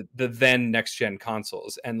 the then next gen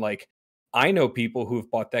consoles. And like I know people who've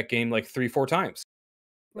bought that game like 3-4 times.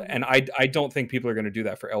 And I don't think people are going to do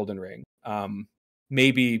that for Elden Ring.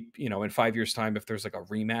 Maybe, in 5 years time, if there's like a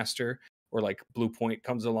remaster or like Blue Point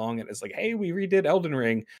comes along and is like, hey, we redid Elden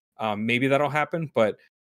Ring, maybe that'll happen. But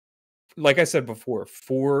like I said before,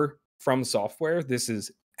 for From Software, this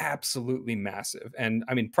is absolutely massive. And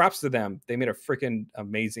I mean, props to them. They made a freaking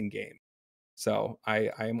amazing game. So I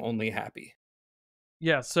am only happy.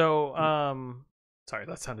 Yeah, so sorry,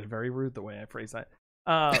 that sounded very rude the way I phrased that.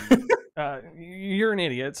 You're an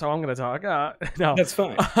idiot, so I'm going to talk. No. That's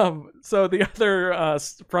fine. So the other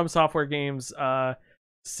From Software games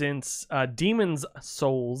since Demon's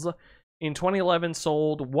Souls in 2011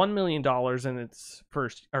 sold $1 million in its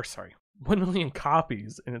first, 1 million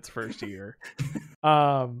copies in its first year.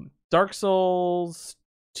 Dark Souls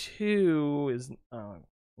 2 is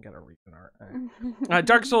I gotta read an art.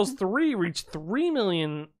 Dark Souls 3 reached 3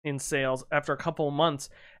 million in sales after a couple of months,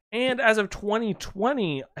 and as of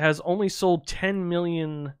 2020 has only sold 10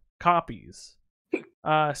 million copies.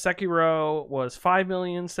 Sekiro was 5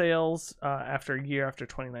 million sales after a year after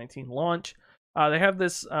 2019 launch. They have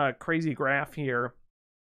this crazy graph here,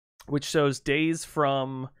 which shows days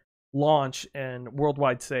from launch and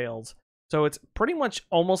worldwide sales. So it's pretty much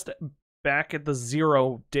almost back at the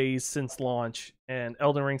 0 days since launch, and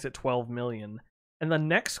Elden Ring's at 12 million. And the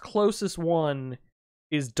next closest one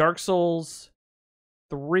is Dark Souls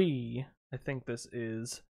 3, I think this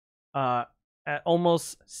is, at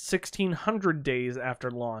almost 1,600 days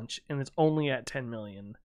after launch, and it's only at 10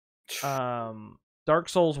 million. Dark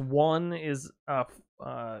Souls 1 is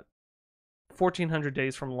 1,400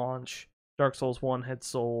 days from launch. Dark Souls 1 had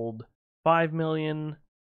sold 5 million.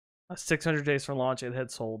 600 days from launch, it had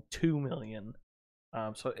sold 2 million.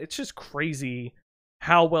 So it's just crazy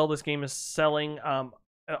how well this game is selling. A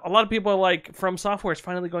lot of people are like, From Software is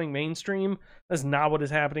finally going mainstream. That's not what is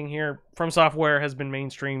happening here. From Software has been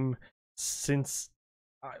mainstream since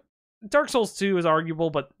Dark Souls 2 is arguable,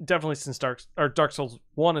 but definitely since Dark Souls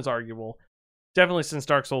 1 is arguable. Definitely since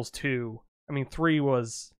Dark Souls 2. I mean, 3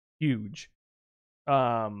 was huge.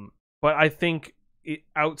 But I think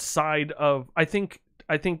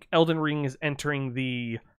I think Elden Ring is entering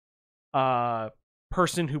the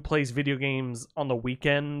person who plays video games on the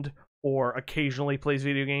weekend or occasionally plays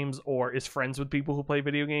video games or is friends with people who play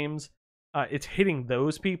video games. It's hitting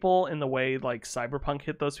those people in the way like Cyberpunk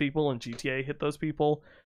hit those people and GTA hit those people.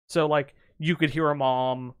 So like you could hear a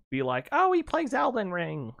mom be like, "Oh, he plays Elden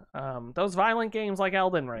Ring. Those violent games like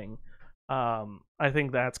Elden Ring." I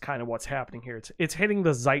think that's kind of what's happening here. It's hitting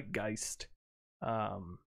the zeitgeist,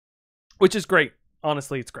 which is great.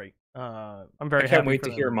 Honestly, it's great. I'm very happy. I can't wait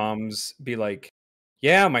to hear moms be like,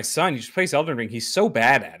 "Yeah, my son, he just plays Elden Ring. He's so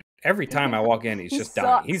bad at it. Every time I walk in, he's just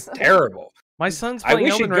dying. He's terrible." My son's playing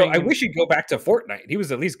Elden Ring. I wish he'd go back to Fortnite. He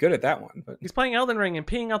was at least good at that one. But he's playing Elden Ring and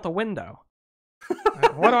peeing out the window.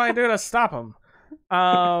 What do I do to stop him?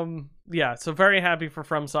 Yeah, so very happy for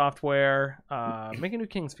From Software. Make a new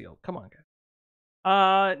Kingsfield. Come on, guys.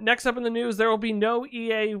 Next up in the news, there will be no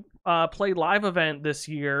EA Play Live event this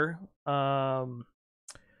year.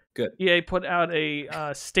 Good. EA put out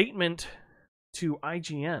a statement to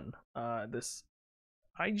IGN. This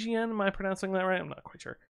IGN, am I pronouncing that right? I'm not quite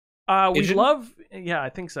sure. We love, yeah, I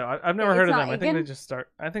think so. I've never heard of them. I think they just start.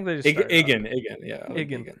 Igen, yeah.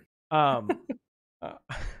 Igen.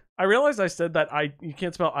 I realized I said that you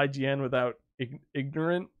can't spell IGN without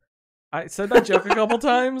ignorant. I said that joke a couple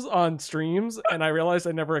times on streams, and I realized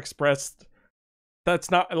I never expressed.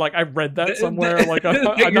 That's not like I read that somewhere. Like I'm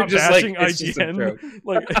not bashing IGN,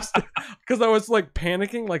 like because I was like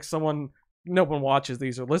panicking. Like no one watches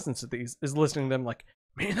these or listens to these is listening to them. Like,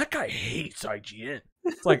 man, that guy hates IGN.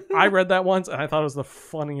 It's like I read that once and I thought it was the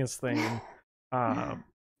funniest thing. I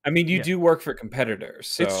mean, you do work for competitors,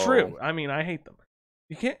 so it's true. I mean, I hate them.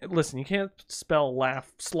 You can't spell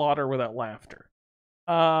slaughter without laughter.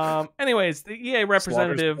 Anyways, the EA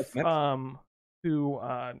representative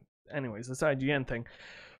anyways, this IGN thing.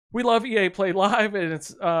 We love EA Play Live, and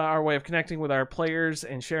it's our way of connecting with our players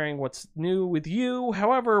and sharing what's new with you.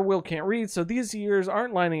 However, Will can't read, so these years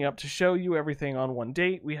aren't lining up to show you everything on one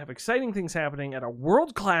date. We have exciting things happening at our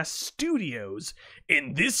world-class studios,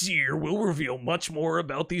 and this year we'll reveal much more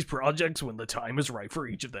about these projects when the time is right for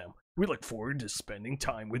each of them. We look forward to spending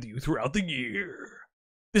time with you throughout the year.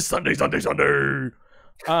 This Sunday.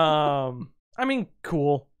 I mean,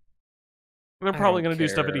 cool. They're probably going to do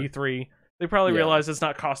stuff at E3. They probably realize it's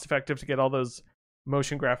not cost effective to get all those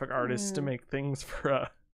motion graphic artists to make things for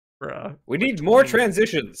we need more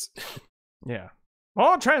transitions. Yeah.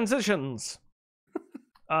 More transitions.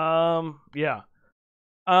 Yeah.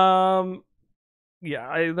 Yeah,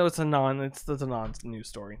 that's a non-news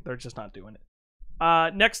story. They're just not doing it.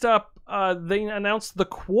 Next up, they announced The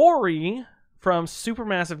Quarry from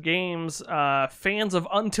Supermassive Games, fans of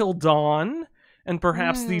Until Dawn, and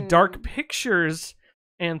perhaps the Dark Pictures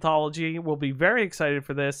anthology will be very excited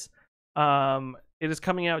for this. It is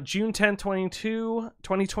coming out June 10th,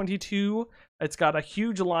 2022. It's got a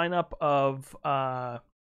huge lineup of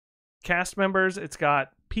cast members. It's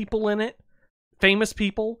got people in it, famous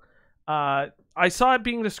people. I saw it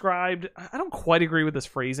being described, I don't quite agree with this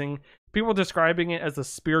phrasing. People are describing it as a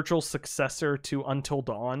spiritual successor to Until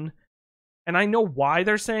Dawn. And I know why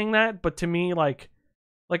they're saying that, but to me, like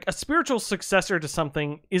a spiritual successor to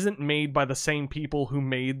something isn't made by the same people who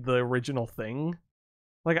made the original thing.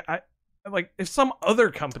 Like if some other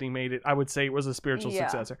company made it, I would say it was a spiritual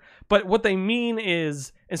successor. But what they mean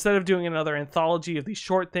is, instead of doing another anthology of these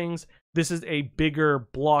short things, this is a bigger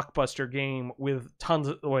blockbuster game with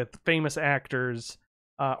famous actors,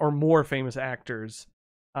 or more famous actors,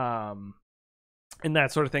 and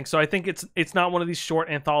that sort of thing. So I think it's not one of these short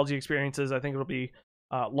anthology experiences. I think it'll be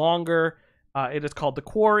longer. It is called The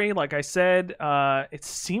Quarry, like I said. It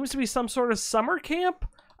seems to be some sort of summer camp.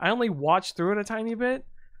 I only watched through it a tiny bit.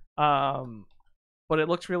 But it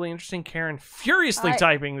looks really interesting. Karen furiously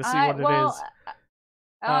typing to see what it is.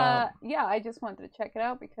 Yeah, I just wanted to check it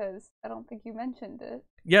out because I don't think you mentioned it.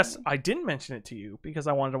 Yes, I didn't mention it to you because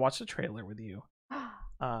I wanted to watch the trailer with you.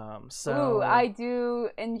 Ooh, I do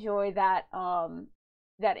enjoy that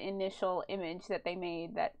that initial image that they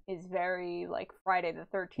made that is very like Friday the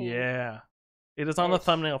 13th. Yeah. It is on the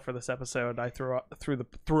thumbnail for this episode. I threw up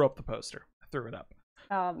the poster. I threw it up.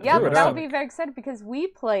 Yeah, that would be very exciting because we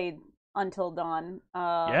played Until Dawn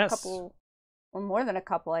a couple, or more than a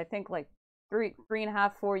couple, I think like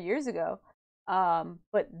 3.5, 4 years ago.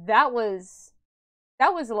 But that was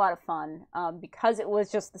a lot of fun because it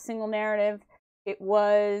was just the single narrative. It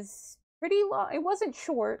was pretty long. It wasn't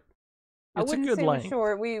short. It's I wouldn't a good say length. it was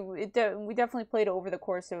short. We definitely played it over the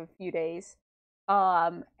course of a few days.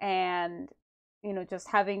 And you know, just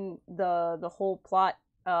having the whole plot,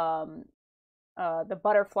 the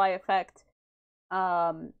butterfly effect,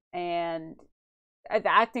 and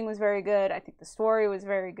the acting was very good. I think the story was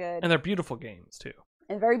very good, and they're beautiful games too.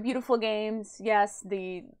 And very beautiful games. Yes,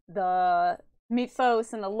 the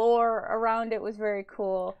mythos and the lore around it was very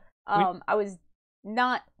cool. I was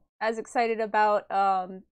not as excited about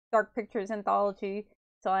Dark Pictures Anthology,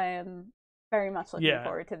 so I am very much looking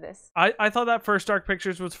forward to this. I thought that first Dark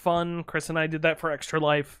Pictures was fun. Chris and I did that for Extra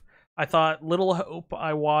Life. I thought Little Hope,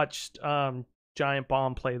 I watched Giant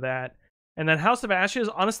Bomb play that. And then House of Ashes,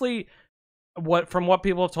 honestly, from what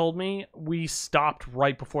people have told me, we stopped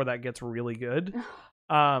right before that gets really good.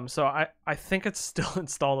 So I think it's still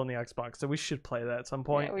installed on the Xbox, so we should play that at some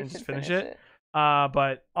point and just finish it.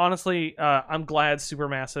 But honestly, I'm glad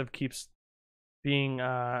Supermassive keeps being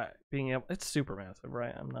able. It's Supermassive,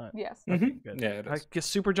 right? I'm not. Yes. Good. Yeah, it is. I guess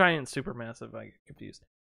Supergiant and Supermassive. I get confused.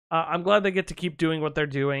 I'm glad they get to keep doing what they're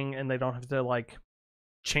doing, and they don't have to like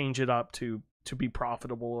change it up to be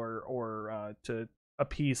profitable or to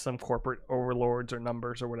appease some corporate overlords or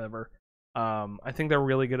numbers or whatever. I think they're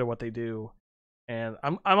really good at what they do, and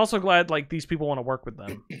I'm also glad like these people want to work with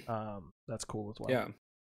them. That's cool as well.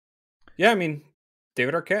 Yeah. I mean,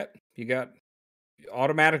 David Arquette, you got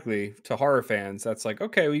automatically to horror fans. That's like,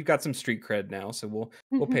 okay, we've got some street cred now, so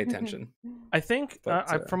we'll pay attention. I think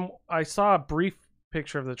I saw a brief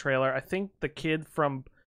picture of the trailer. I think the kid from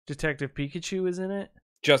Detective Pikachu is in it.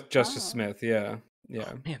 Justice Smith, yeah.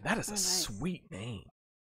 Oh, man, that is a sweet name.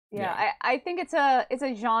 Yeah. I think it's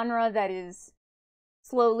a genre that is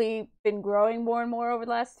slowly been growing more and more over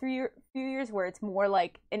the last few years, where it's more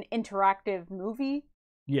like an interactive movie.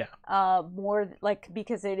 Yeah. More like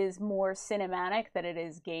because it is more cinematic than it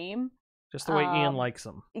is game. Just the way Ian likes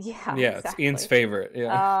them. Yeah. Yeah, exactly. It's Ian's favorite.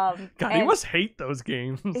 Yeah. God, he must hate those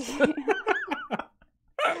games.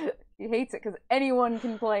 He hates it because anyone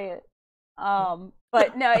can play it.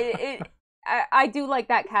 But no, I do like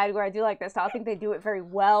that category. I do like that style. I think they do it very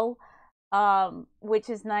well, which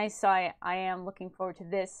is nice. So I am looking forward to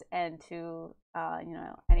this and to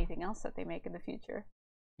anything else that they make in the future.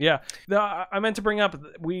 Yeah, I meant to bring up.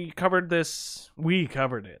 We covered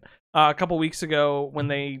it a couple weeks ago when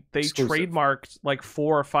they trademarked like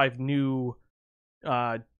 4 or 5 new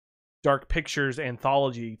Dark Pictures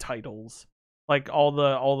anthology titles. Like all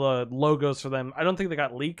the logos for them. I don't think they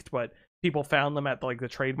got leaked, but people found them at like the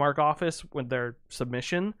trademark office with their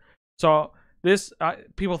submission. So this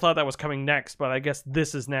people thought that was coming next, but I guess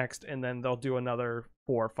this is next, and then they'll do another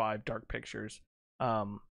 4 or 5 Dark Pictures.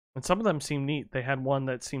 And some of them seem neat. They had one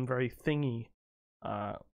that seemed very thingy,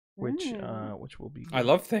 which will be good. I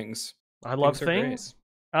love things. I love things.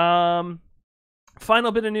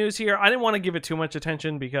 Final bit of news here. I didn't want to give it too much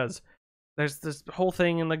attention because there's this whole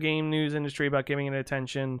thing in the game news industry about giving it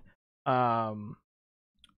attention,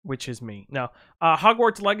 which is me. Now,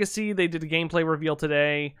 Hogwarts Legacy, they did a gameplay reveal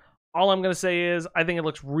today. All I'm going to say is I think it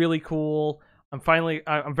looks really cool. I'm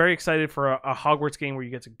very excited for a Hogwarts game where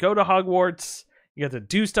you get to go to Hogwarts. You get to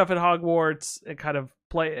do stuff at Hogwarts and kind of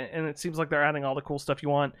play, and it seems like they're adding all the cool stuff you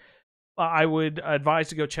want. I would advise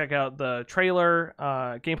to go check out the trailer,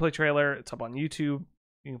 gameplay trailer. It's up on YouTube.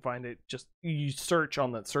 You can find it. Just you search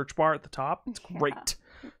on the search bar at the top. It's great,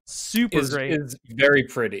 super great. It's very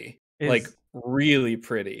pretty, like really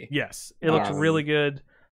pretty. Yes, it looks really good.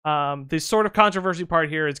 The sort of controversy part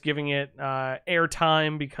here is giving it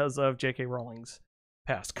airtime because of J.K. Rowling's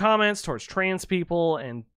past comments towards trans people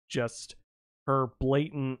and just her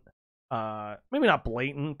blatant, maybe not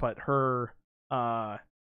blatant, but her,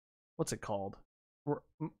 what's it called?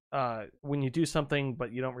 When you do something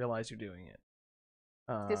but you don't realize you're doing it.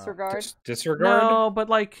 Disregard. Disregard. No, but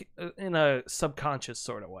like in a subconscious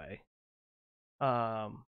sort of way.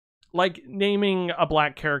 Like naming a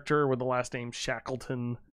black character with the last name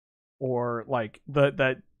Shackleton, or like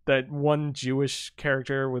that one Jewish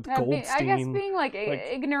character with Goldstein. I guess being like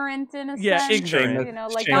ignorant in a yeah, sense. ignorant. You know,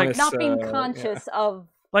 like Seamus, not being conscious of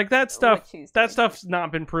like that stuff. what she's That doing. stuff's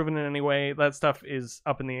not been proven in any way. That stuff is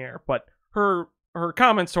up in the air. But her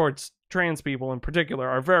comments towards trans people in particular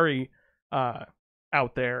are very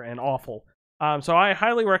out there and awful. So I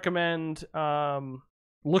highly recommend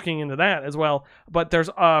looking into that as well. But there's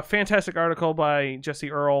a fantastic article by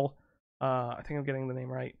Jessie Earl. I think I'm getting the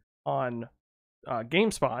name right, on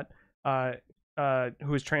GameSpot,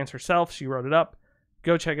 who is trans herself. She wrote it up.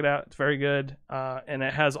 Go check it out. It's very good. And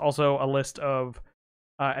it has also a list of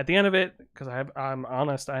at the end of it, because I'm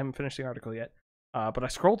honest, I haven't finished the article yet. But I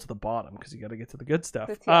scrolled to the bottom because you got to get to the good stuff.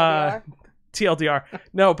 The TLDR. TLDR.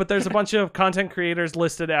 No, but there's a bunch of content creators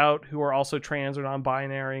listed out who are also trans or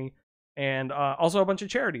non-binary, and also a bunch of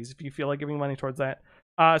charities if you feel like giving money towards that.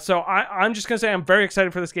 So I'm just going to say I'm very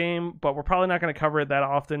excited for this game, but we're probably not going to cover it that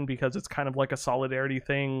often because it's kind of like a solidarity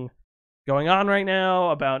thing going on right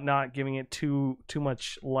now about not giving it too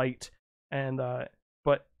much light. And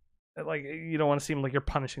but like, you don't want to seem like you're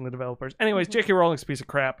punishing the developers. Anyways, J.K. Rowling's a piece of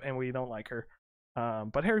crap and we don't like her.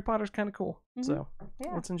 But Harry Potter's kind of cool. So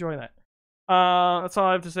let's enjoy that. That's all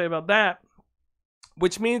I have to say about that.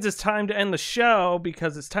 Which means it's time to end the show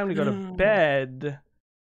because it's time to go to bed.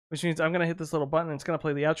 Which means I'm going to hit this little button and it's going to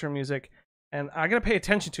play the outro music. And I got to pay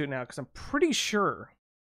attention to it now because I'm pretty sure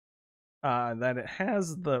that it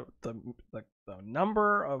has the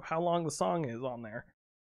number of how long the song is on there.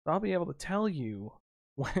 So I'll be able to tell you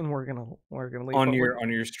when we're gonna leave. On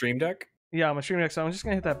your Stream Deck? Yeah, on my Stream Deck. So I'm just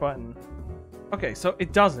going to hit that button. Okay, so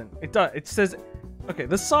it doesn't. It says, okay,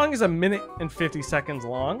 this song is 1 minute and 50 seconds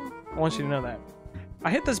long. I want you to know that. I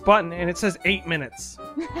hit this button and it says 8 minutes.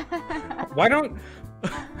 Why don't...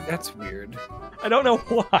 That's weird. I don't know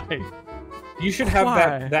why. You should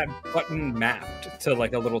have that button mapped to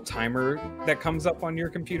like a little timer that comes up on your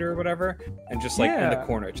computer or whatever, and just like in the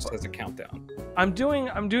corner it just has a countdown. I'm doing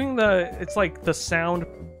it's like the sound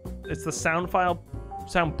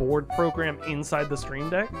soundboard program inside the Stream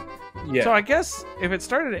Deck. Yeah. So I guess if it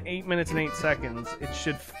started at 8 minutes and 8 seconds, it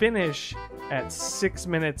should finish at 6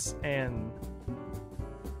 minutes and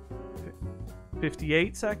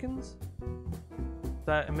 58 seconds? Is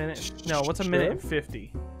that a minute? No, what's a minute and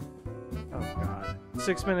 50? Oh god.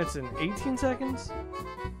 6 minutes and 18 seconds?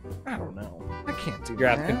 I don't know. I can't do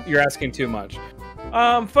that. You're asking too much.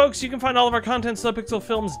 Folks, you can find all of our content at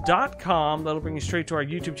subpixelfilms.com. That'll bring you straight to our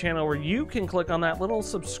YouTube channel where you can click on that little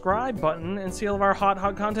subscribe button and see all of our hot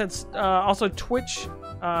content. Also,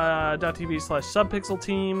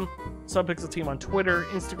 twitch.tv/subpixelteam. Subpixel Team on Twitter,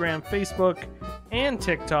 Instagram, Facebook, and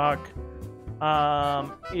TikTok.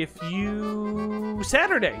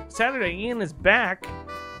 Saturday, Ian is back.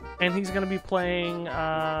 And he's going to be playing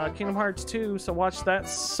Kingdom Hearts 2, so watch that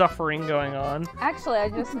suffering going on. Actually, I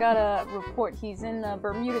just got a report. He's in the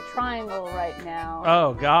Bermuda Triangle right now.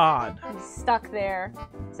 Oh, God. He's stuck there.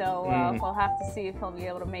 So we'll have to see if he'll be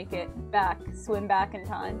able to make it back, swim back in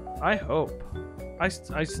time. I hope. I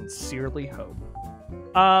sincerely hope.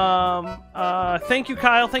 Thank you,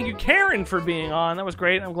 Kyle. Thank you, Karen, for being on. That was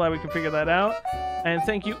great. I'm glad we could figure that out. And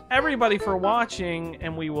thank you, everybody, for watching,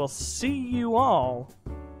 and we will see you all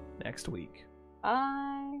next week.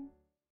 Bye.